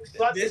haven't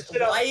slapped this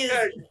shit out of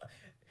Keg.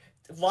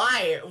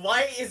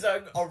 Why is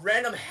a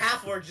random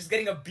half-orc just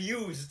getting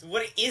abused?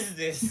 What is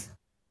this?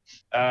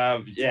 Yeah,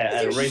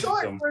 You're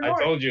short, racism. we're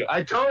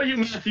I told you,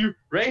 Matthew.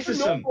 Racism.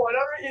 Noble,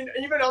 and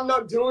even I'm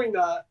not doing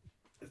that.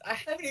 I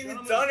haven't even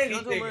Gentlemen, done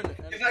anything. gentlemen,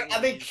 It's like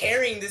I've been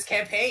carrying this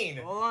campaign.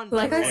 Hold on.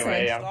 Like I Anyway,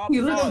 said, yeah. Stop.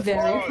 you look Pause,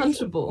 very pause.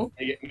 punchable.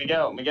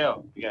 Miguel. What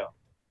Miguel?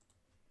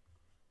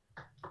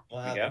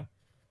 happened?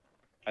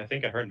 I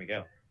think I heard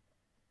Miguel.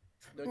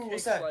 The Ooh, cake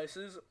what's that?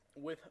 slices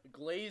with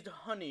glazed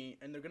honey,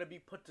 and they're gonna be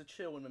put to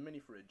chill in the mini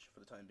fridge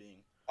for the time being.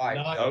 Alright.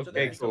 Nah.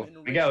 Okay, cool.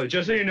 Miguel,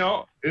 just so you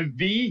know,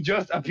 V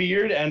just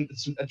appeared and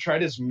tried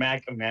to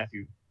smack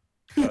Matthew.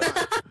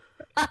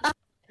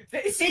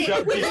 See,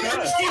 Shut we don't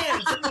because-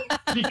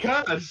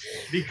 understand.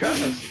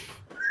 Because.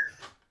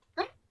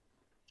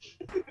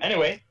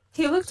 Anyway,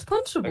 He looked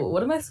punchable.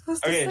 What am I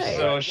supposed to okay, say?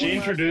 so One she last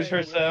introduced thing,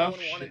 would herself.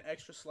 anyone want an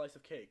extra slice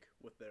of cake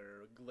with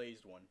their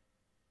glazed one?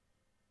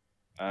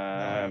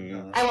 I want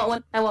one. I want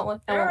one. I want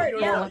one. Alright, You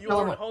I yeah. want one. already- I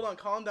want one. hold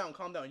on,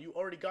 calm down. You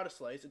already got a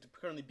slice. It's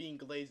currently being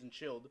glazed and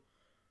chilled.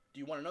 Do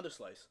you want another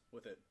slice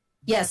with it?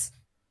 Yes.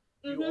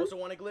 Do you also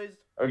want it glazed?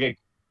 Okay,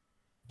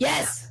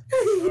 Yes.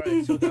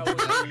 Alright, so that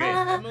was me,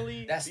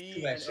 Emily, That's B, two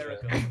and extra.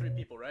 Erica. 3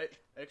 people, right?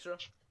 Extra?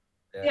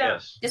 Yeah.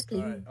 yes. Yes,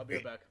 please. Alright, I'll be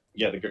right back.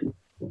 Yeah, the girl.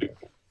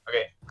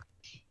 Okay.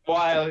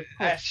 While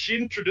as she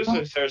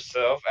introduces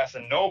herself as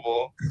a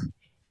noble,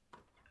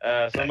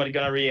 somebody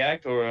gonna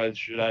react or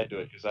should I do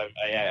it? Because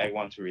I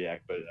want to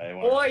react, but I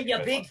want. Boy, you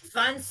big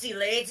fancy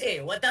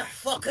lady, what the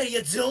fuck are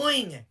you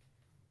doing?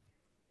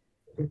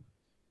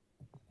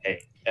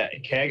 Hey,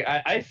 Keg,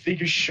 I think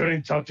you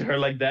shouldn't talk to her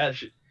like that.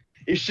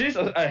 If she's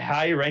a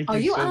high-ranking Are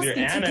you soldier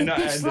asking to and get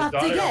the bitch slapped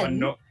daughter of a again?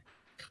 no,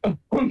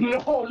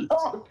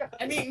 No.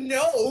 I mean,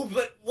 no,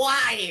 but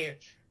why?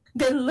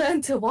 Then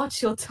learn to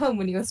watch your tone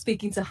when you're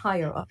speaking to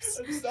higher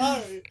ups.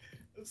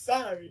 I'm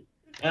sorry.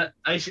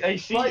 I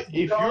see. My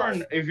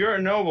God. If you're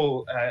a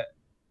noble,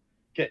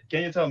 can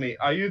you tell me,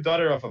 are you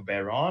daughter of a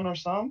baron or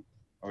something,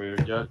 or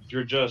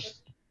you're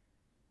just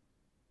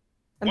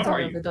I'm What are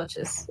daughter of you? the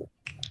Duchess.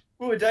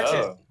 Ooh, Duchess.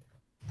 Oh.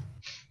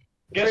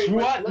 Guess Wait,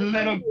 what, let's-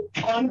 little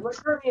cunt? We're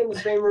currently in the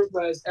same room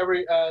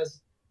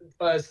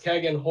as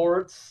Keg and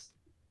Horrocks.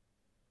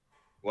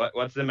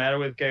 What's the matter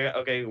with Keg?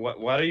 Okay,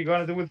 what are you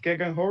gonna do with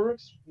Keg and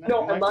Horrocks?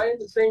 No, am I in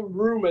the same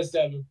room as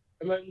them?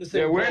 Am I in the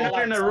same Yeah, we're room?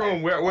 not in a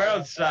room. We're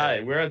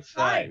outside. We're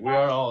outside. We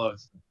are all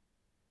outside.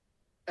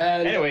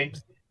 And Anyway,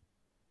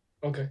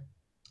 okay,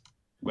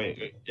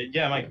 wait.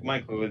 Yeah,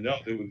 Michael. No,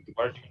 what are you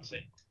gonna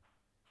say?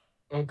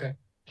 okay.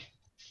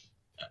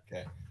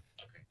 Okay.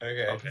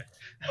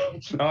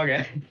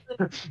 Okay.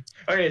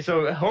 Okay.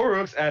 So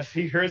Horrocks, as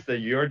he hears that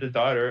you're the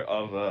daughter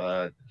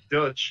of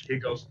Dutch, he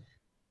goes,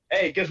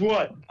 "Hey, guess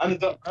what? I'm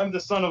the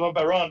son of a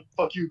baron.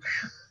 Fuck you."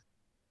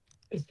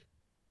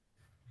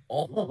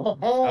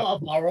 Oh,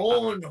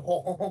 Baron.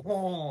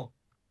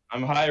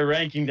 I'm higher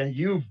ranking than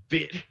you,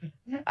 bitch.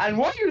 And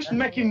why are you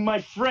smacking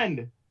my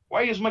friend?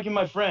 Why are you smacking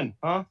my friend,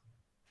 huh?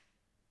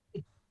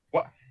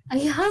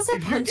 He has a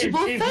If you-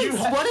 punchable if you face.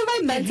 ha- What am I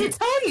meant to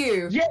tell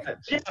you? Yeah,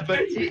 but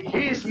he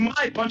is my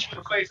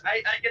punchable face.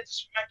 I get to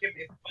smack him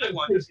if I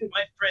want. He's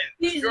my friend.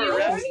 He's You're a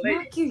yours? ass lady.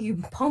 Smack you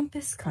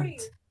pompous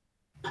cunt.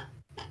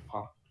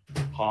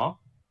 Huh?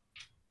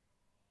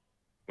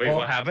 Wait, Huh?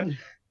 what happened?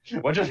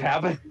 What just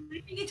happened?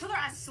 Treating each other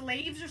as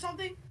slaves or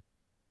something?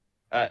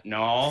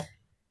 No.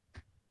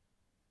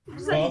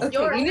 Okay,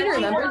 Yours. you need to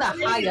remember that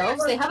Yours. high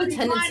elves, they have a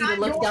tendency to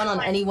look down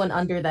on anyone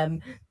under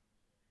them.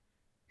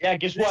 Yeah,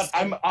 guess what?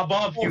 I'm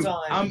above you. Hold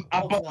on, I'm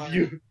hold above on.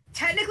 you.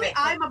 Technically,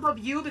 I'm above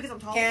you because I'm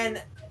taller.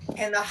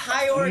 Can the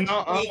high orc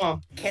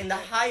No, can the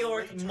high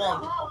orc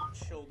monk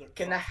children.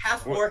 Can a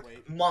half-orc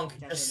monk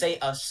just say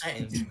a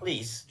sentence,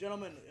 please?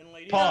 Gentlemen and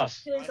ladies.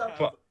 Pause. I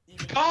have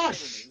even Pause!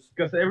 better news.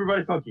 Because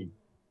everybody talking.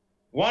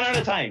 One at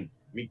a time.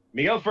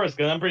 Miguel first,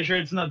 because I'm pretty sure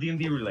it's not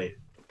D&D related.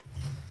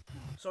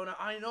 So now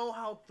I know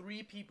how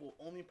 3 people,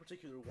 only in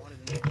particular, wanted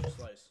an extra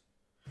slice.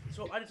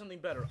 So I did something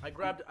better. I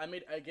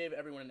gave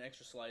everyone an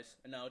extra slice,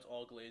 and now it's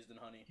all glazed in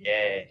honey.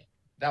 Yeah,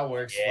 That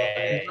works. Yeah. Now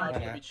it's Fine.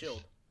 gonna be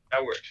chilled.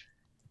 that worked.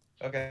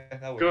 Okay,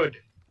 that works. Good.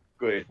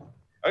 Good.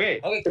 Okay,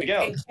 Okay,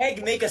 Miguel. can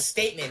Keg make a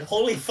statement?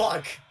 Holy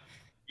fuck.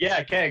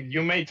 Yeah, Keg,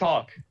 you may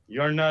talk.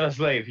 You're not a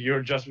slave.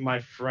 You're just my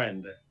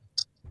friend.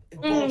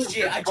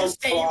 Bullshit,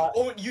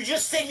 you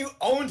just said you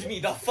owned me.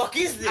 The fuck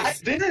is I this?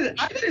 didn't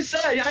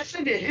say. I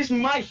said it. He's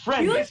my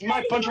friend. You He's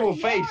my said he punchable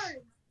was face.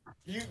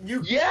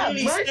 yours. Yeah,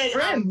 really my said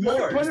friend. I'm My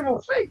yours.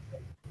 punchable face.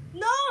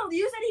 No,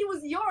 you said he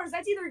was yours.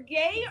 That's either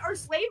gay or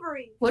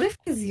slavery. What if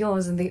he's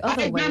yours in the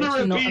other I'm way? gonna Which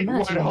you're not repeat what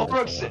imagining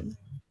Horrocks it said. for?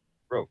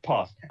 Bro,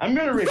 pause. I'm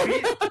gonna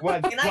repeat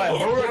what Can I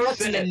hit Horrocks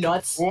Horrocks in the said.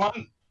 nuts?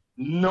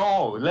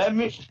 No, let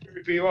me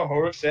repeat what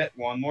Horrocks said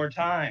one more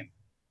time.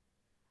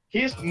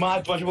 He's my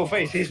punchable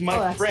face. He's my Oh,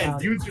 that's friend.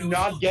 loud. You do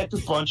not get to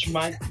punch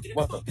my.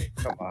 What the?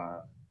 Come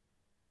on.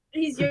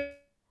 He's your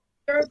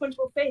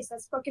punchable face.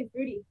 That's fucking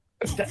fruity.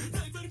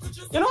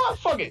 You know what?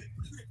 Fuck it.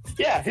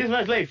 Yeah, he's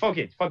my slave. Fuck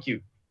it. Fuck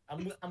you.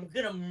 I'm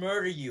gonna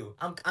murder you.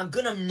 I'm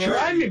gonna murder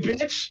Try me, you.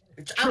 bitch.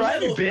 I'm Try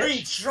me, level 3.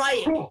 bitch. Try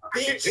it,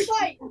 bitch.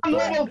 Fight! I'm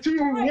level 2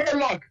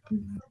 warlock.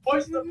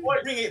 What's the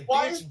point? Bring it,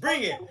 Why bitch. is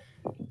Bring it.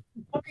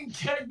 fucking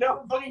Keg now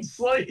a fucking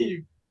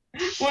slave?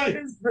 What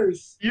is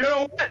this? You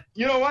know what?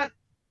 You know what?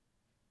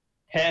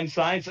 Hand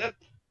signs it.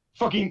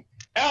 Fucking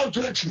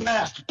Eldritch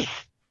Blast.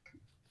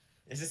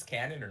 Is this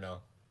canon or no?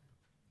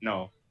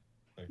 No.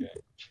 Okay.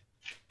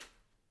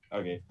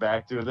 Okay,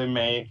 back to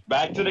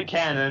the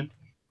canon.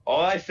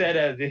 All I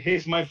said is,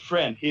 he's my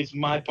friend. He's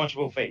my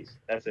punchable face.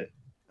 That's it.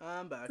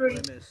 I'm back. Fruity.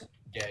 What did I miss?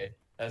 Gay.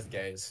 That's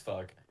gay as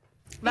fuck.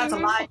 That's a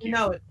lie. You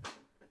know it.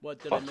 What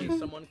did Fuck I you. miss?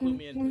 Someone clue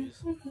me in,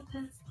 please.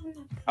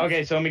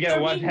 Okay, so Miguel,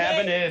 You're what being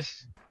happened gay.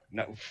 is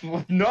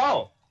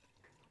no.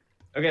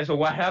 Okay, so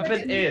what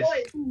happened is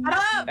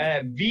Shut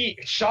up! B.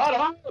 Shut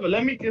up.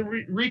 Let me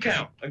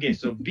recount. Okay,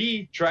 so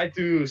B tried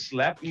to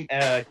slap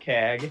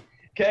Keg.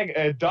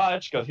 Keg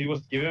dodged because he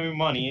was giving me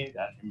money.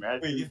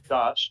 He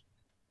dodged.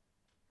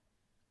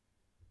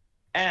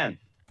 And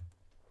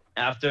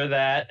after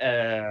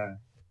that,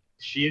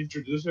 she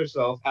introduced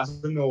herself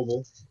as a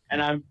noble,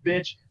 and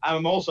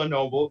I'm also a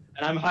noble,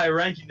 and I'm higher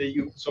ranking than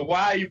you. So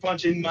why are you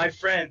punching my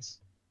friends?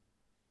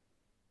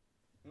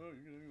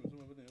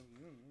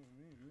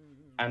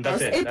 And that's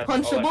That's it. a That's all I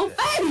punchable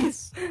said.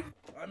 face!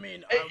 I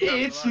mean,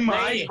 It's I'm not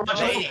my gonna lie.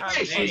 punchable I don't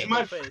face. have It's a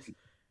my face.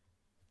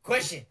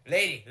 Question,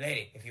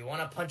 lady, if you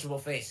want a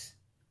punchable face,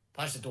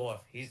 punch the dwarf.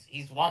 He's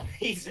You know what?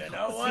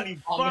 constantly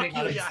Fuck vomiting you,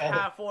 on you himself.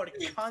 half-orc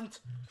cunt.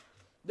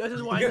 This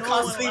is why You're no one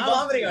constantly allows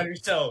vomiting you. on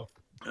yourself.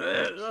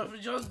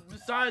 Just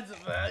besides the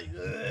fact.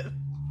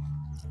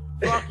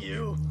 Fuck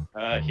you.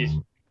 He's.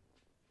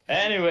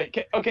 Anyway,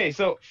 okay,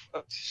 so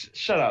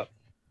shut up.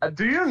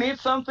 Do you need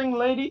something,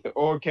 lady,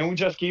 or can we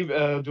just keep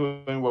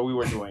doing what we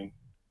were doing?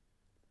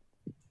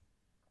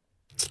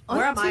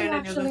 Where am Aren't I you in any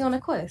of actually this? on a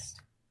quest?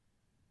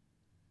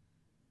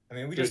 I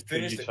mean, we Could- just could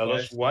finished you the tell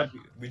us quest. what?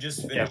 We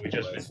just finished. Yeah, we the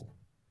just quest.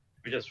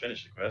 We just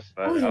finished the quest,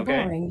 but Oh, you're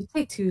okay. boring. You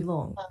take too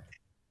long.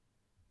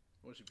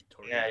 What should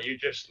Victoria? Yeah, you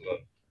just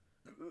look.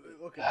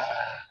 Okay.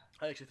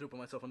 I actually threw up on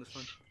myself on this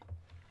one.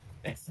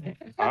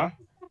 Huh?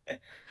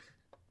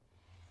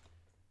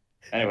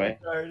 Anyway,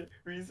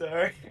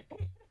 Sorry.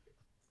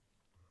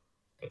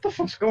 what the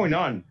fuck's going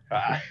on?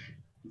 I'm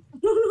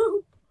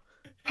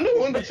the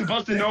one that's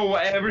supposed to know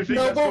what everything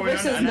that's Noble going on.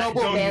 versus and I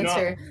noble don't know.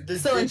 banter.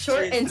 This So in bitch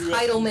short, straight threw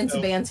up entitlement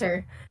himself.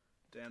 banter.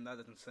 Damn, that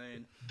is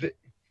insane.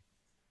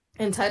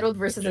 Entitled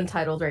versus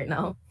entitled right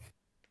now.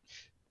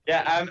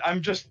 Yeah,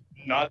 I'm just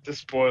not the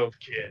spoiled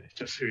kid,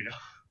 just so you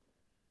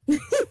know.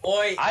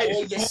 Oi,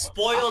 I- you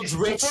spoiled I-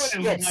 rich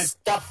shit.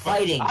 Stop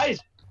fighting.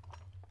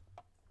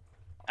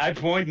 I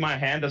point my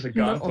hand as a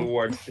gun No.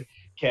 towards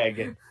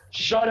Keg.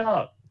 Shut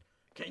up!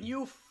 Can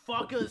you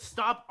fuckers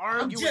stop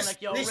arguing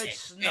like you're listen, rich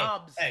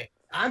snobs? Hey,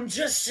 I'm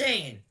just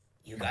saying.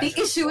 You guys. The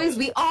are issue is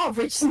we are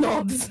rich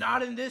snobs.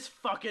 Not in this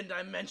fucking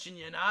dimension,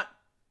 you're not.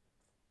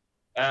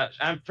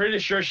 I'm pretty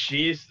sure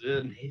she's.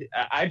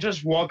 I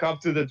just walk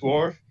up to the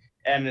dwarf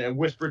and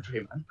whisper to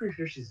him. I'm pretty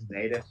sure she's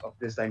native of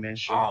this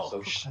dimension. Oh.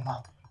 So shut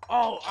up.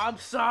 Oh, I'm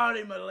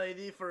sorry, my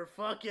lady, for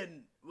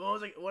fucking. What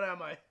was it? What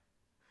am I?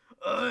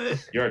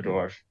 You're a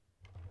dwarf.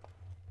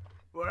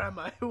 Where am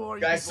I? Who are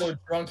you? Guys people? so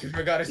drunk he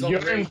forgot his own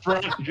You're in name.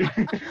 front.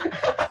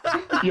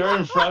 You're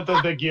in front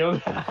of the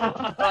guild.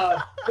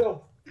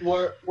 So,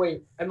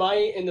 wait, am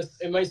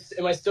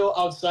I still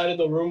outside of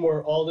the room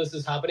where all this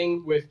is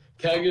happening with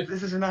Keg?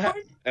 This is not.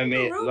 I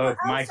mean, room, look,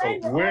 we're Michael.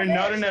 outside, We're we're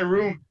not all in a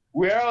room.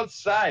 We're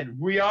outside.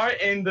 We are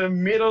in the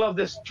middle of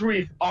the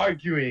street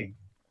arguing.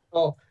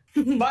 Oh,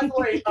 by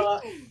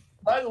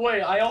the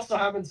way, I also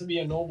happen to be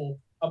a noble,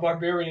 a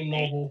barbarian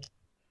noble.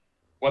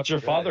 What's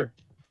your father?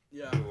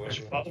 Yeah. What's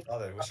your father?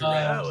 What's your Uh,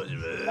 rank?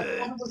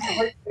 That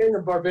was. In the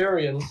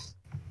barbarians.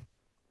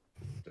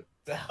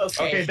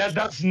 Okay, that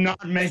does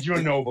not make you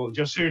a noble,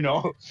 just so you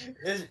know.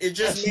 It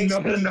just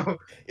That's makes no.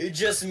 it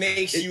just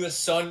makes you a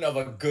son of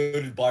a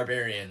good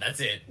barbarian. That's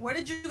it. Where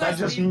did you That guys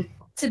just leave?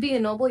 To be a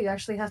noble, you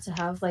actually have to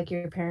have like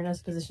your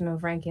parents' position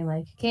of ranking,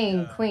 like king,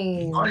 Yeah.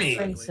 queen, Money.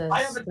 princess,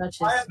 I happen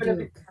duchess, to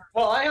be, duke.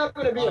 well, I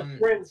happen to be a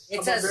prince.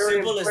 It's a as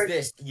barbarian simple as prince.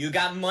 this. You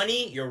got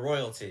money, you're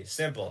royalty.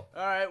 Simple.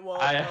 All right, well.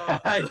 I-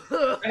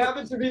 I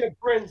happen to be a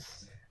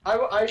prince.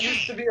 I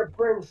used to be a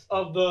prince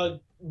of the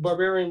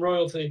barbarian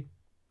royalty.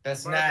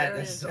 That's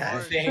Barbarians not a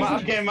are- thing. Well,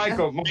 okay,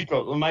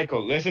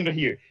 Michael, listen to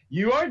here.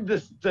 You are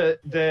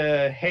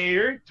the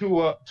heir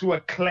to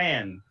a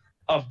clan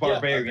of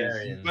barbarians,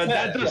 barbarians. but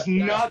that does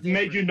Yeah. not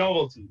make you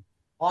nobility.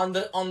 On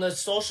the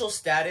social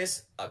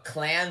status,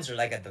 clans are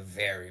like at the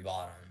very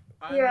bottom.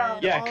 I Yeah.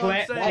 mean, Yeah, all I'm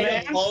clan- saying-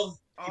 clans- Above-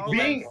 all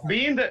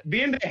Being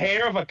the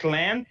heir of a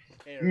clan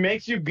Here.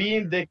 makes you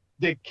being the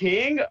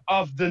king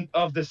of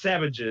the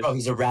savages. Oh,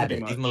 he's a rabbit.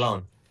 pretty Leave him much.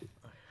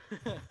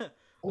 alone.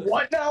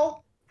 What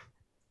now?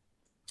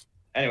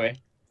 Anyway,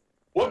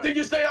 What did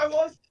you say I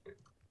was?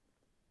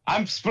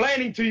 I'm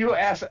explaining to you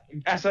as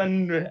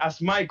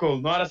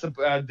Michael, not as a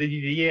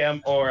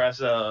DDM or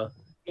as a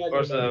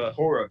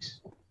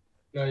Horrocks.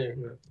 No, you're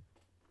not.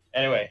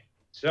 Anyway,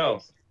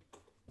 so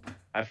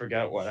I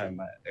forgot what I'm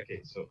at.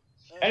 Okay, so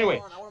Hey, Anyway,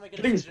 hold on, I wanna make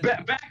a please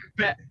decision.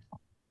 back.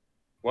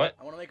 What?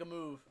 I want to make a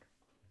move.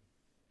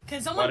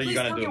 Can someone What are you please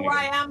gonna tell do, me where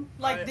I nigga? am?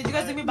 Like, did you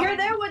guys leave me You're behind?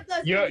 there with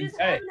us. You're you just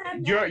hey,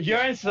 haven't had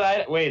you're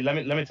inside. Wait, let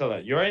me tell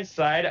you. You're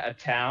inside a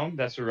town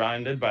that's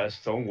surrounded by a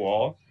stone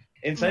wall.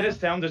 Inside this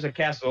town, there's a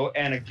castle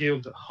and a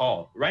guild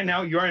hall. Right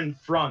now, you're in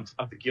front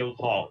of the guild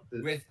hall.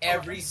 With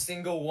every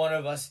single one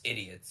of us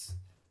idiots.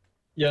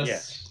 Yes.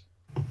 Yes.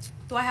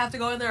 Do I have to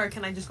go in there, or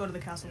can I just go to the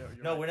castle?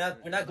 You're No, right.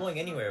 we're not going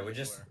anywhere. We're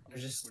just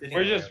sitting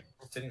We're there. just-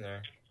 We're sitting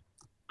there.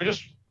 We're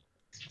just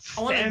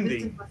I want to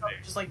standing.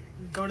 just like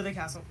go to the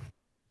castle.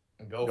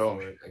 Go Go.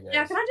 for it. I guess.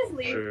 Yeah, can I just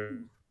leave? Sure.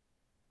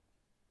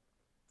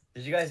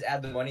 Did you guys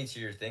add the money to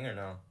your thing or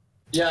no?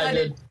 Yeah, I I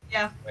did.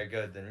 Right,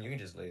 good. Then you can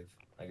just leave.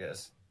 I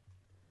guess.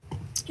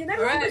 Can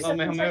everyone Alright. just step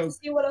Oh, inside no. to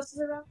see what else is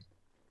around?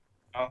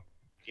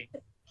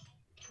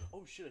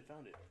 Oh shit! I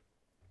found it.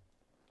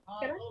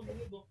 Can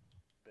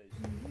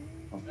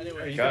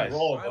Anyway, You Guys. can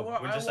roll, I, but wa-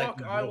 we're I just,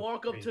 walk. like, I real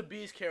walk up crazy. to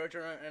B's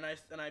character and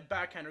I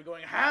backhand her,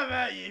 going, "Have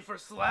at ye for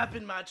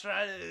slapping my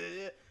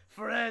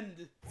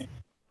friend."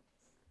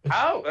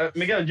 How,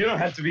 Miguel? You don't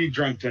have to be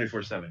drunk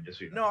 24/7. Just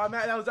so you know. No,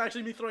 that was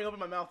actually me throwing up in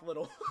my mouth a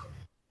little.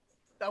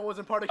 That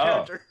wasn't part of Oh.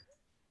 character.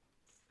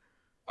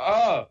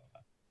 Oh,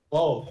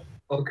 Oh,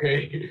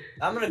 okay.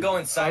 I'm gonna go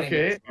inside.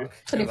 Okay. And get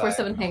drunk.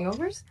 24/7 Goodbye.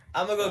 hangovers?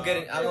 I'm gonna go get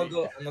it. I'm maybe.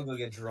 gonna go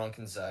get drunk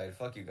inside.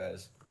 Fuck you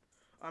guys.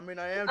 I mean,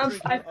 I am I'm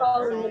drinking a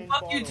following fine you.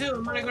 Fuck you bottle too,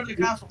 I'm gonna go to the of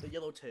castle. The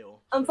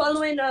Yellowtail. I'm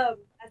following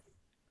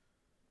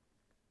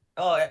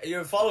Oh,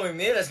 you're following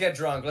me? Let's get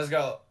drunk. Let's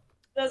go.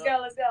 let's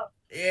go.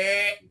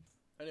 Yeah.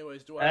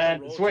 Anyways, do I have to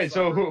and roll wait. to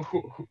So stop her?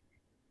 who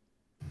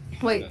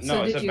Wait, No,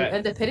 so it's did a you bet.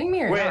 end up hitting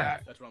me or Wait,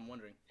 not? That's what I'm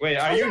wondering. wait.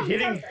 Are Oh, you yeah,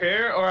 hitting yeah.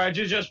 her, or are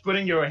you just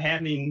putting your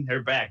hand in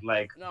her back?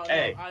 Like, No,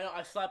 hey. I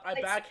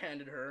Like-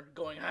 backhanded her,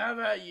 going, "Have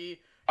at ye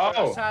Oh.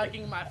 for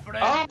attacking my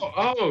friend."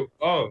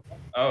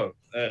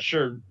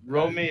 Sure.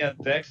 Roll me a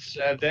dex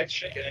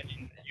check,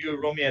 and you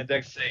roll me a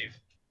dex save.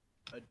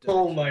 A dex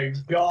Oh check. my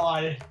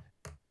god.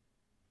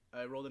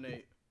 I rolled an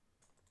 8.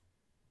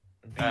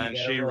 And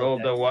You she gotta roll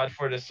rolled a the dex what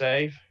for the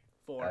save?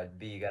 4.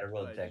 B, you gotta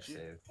roll a Right, dex did you?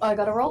 save. Oh, I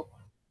gotta roll?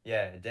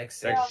 Yeah, dex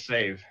save. Dex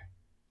save.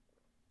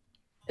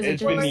 Is It's it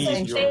just beneath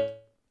saying your-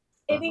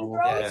 Saving Yeah,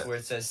 throws? that's where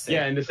it says save.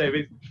 Yeah, in the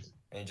saving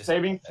And you just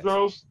saving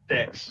throws,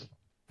 dex.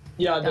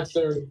 Yeah, that's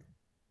their.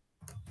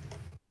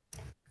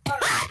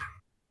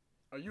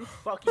 Are you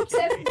fucking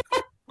kidding me?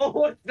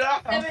 Oh, no.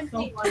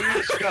 17. What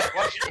you got?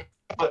 What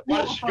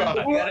you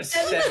got? You got a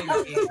 17.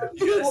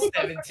 You got a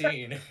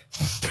 17.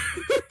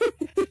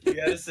 You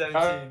got a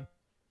 17.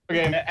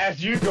 Okay,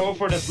 as you go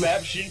for the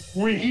slap, she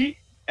wee,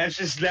 and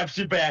she slaps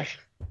you back.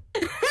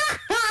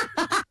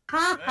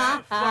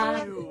 Man,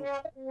 fuck you.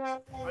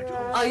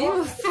 Are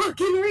you a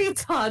fucking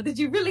retard? Did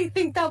you really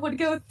think that would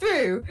go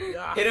through?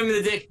 Yeah. Hit him in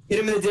the dick. Hit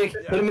him in the dick.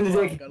 Hit him in the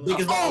dick. Got a Dick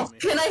his lot balls. on me.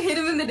 Can I hit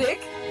him in the dick?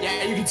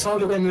 Yeah, you can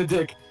totally hit him in the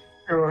dick.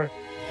 Sure.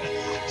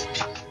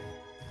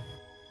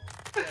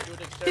 Yeah, do a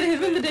dexterity Can I hit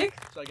him in the save dick?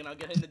 So I can not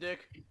get hit in the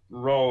dick.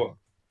 Roll.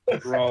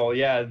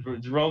 Yeah.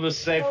 Roll the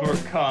save for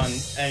con,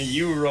 and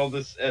you roll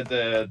this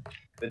the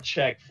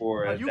check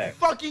for Are you dex.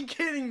 fucking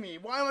kidding me?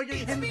 Why am I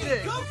getting hit in the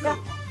dick?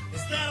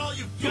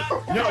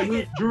 No,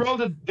 you roll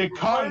the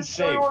con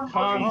save.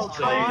 Con Oh,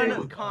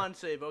 save. con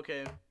save.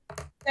 Okay.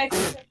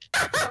 Next.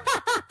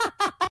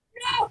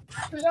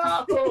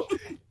 No.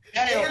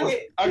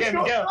 Hey, okay,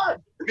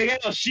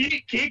 Miguel,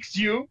 she kicks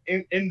you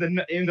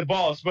in the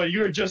balls, but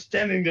you're just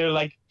standing there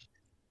like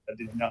I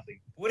did nothing.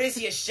 What is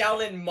he, a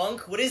Shaolin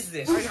monk? What is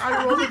this?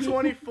 I rolled a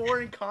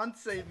 24 in con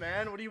save,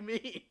 man. What do you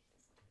mean?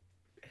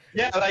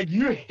 Yeah, like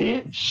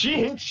she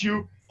hits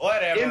you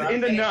Whatever. I'm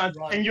in the getting nuts,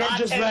 drunk. and you're I'll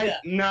just tell like, ya.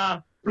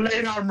 nah,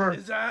 plate armor.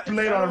 Is that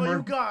Plate all armor.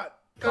 you got?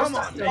 Come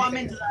on. So I'm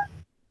into that.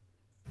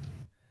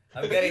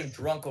 I'm getting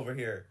drunk over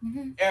here.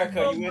 Mhm.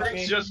 Erica, you with me?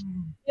 Dex just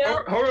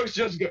Yeah. Horrocks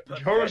just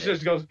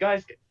goes,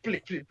 guys,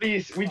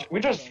 please, we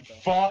just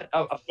fought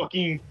a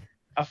fucking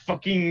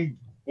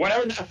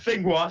whatever that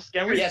thing was.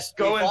 Can we Yes,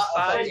 go we fought a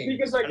Can I inside? fucking-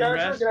 speak as my and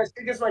character? rest? Can I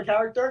speak as my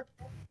character?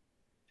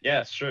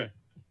 Yeah, sure.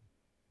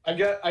 I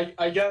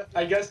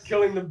guess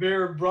killing the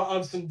bear brought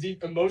up some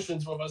deep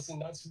emotions with us, and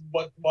that's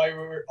why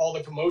we're all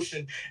the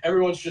commotion.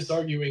 Everyone's just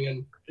arguing,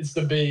 and it's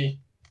the bee.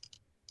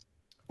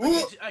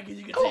 I guess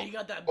you could say you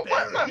got that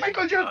bear.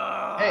 Michael Jordan.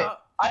 Hey,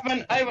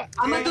 Ivan.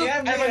 I'm gonna do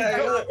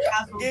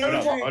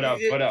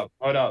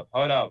Hold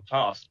up.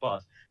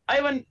 Pause.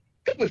 Ivan,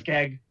 go with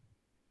Keg.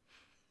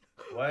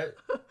 What?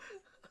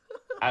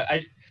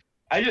 I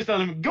just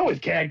told him, go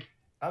with Keg.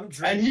 I'm And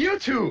drinking. you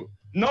two,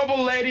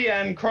 Noble Lady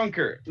and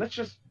Crunker. Let's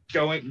just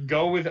go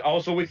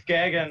with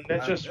Keg, and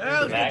let's just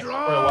Yeah, let's get relax for a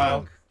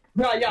while.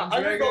 drunk. Yeah,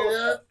 I'm gonna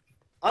go.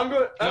 I'm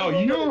going. No,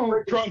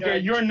 you, Crunker,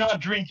 you're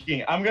not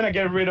drinking. I'm gonna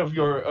get rid of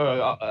your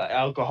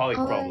alcoholic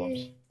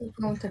problems. I'm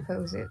going to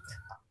pose it.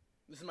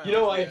 This is my You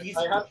know, last I day.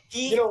 have.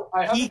 He You know,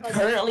 I he haven't.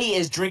 currently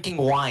is drinking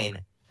wine.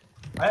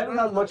 I haven't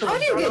had much of How a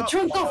do you Shut get up.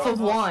 drunk off of Shut up.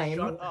 wine?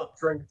 Shut up.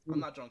 drink. I'm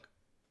not drunk.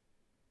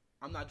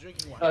 I'm not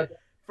drinking wine. Okay.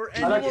 For I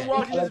like anyone it.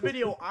 watching I this like it.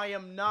 video, I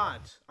am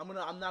not. I'm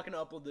not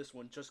gonna upload this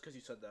one just because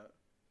you said that.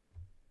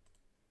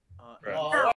 Right. Oh,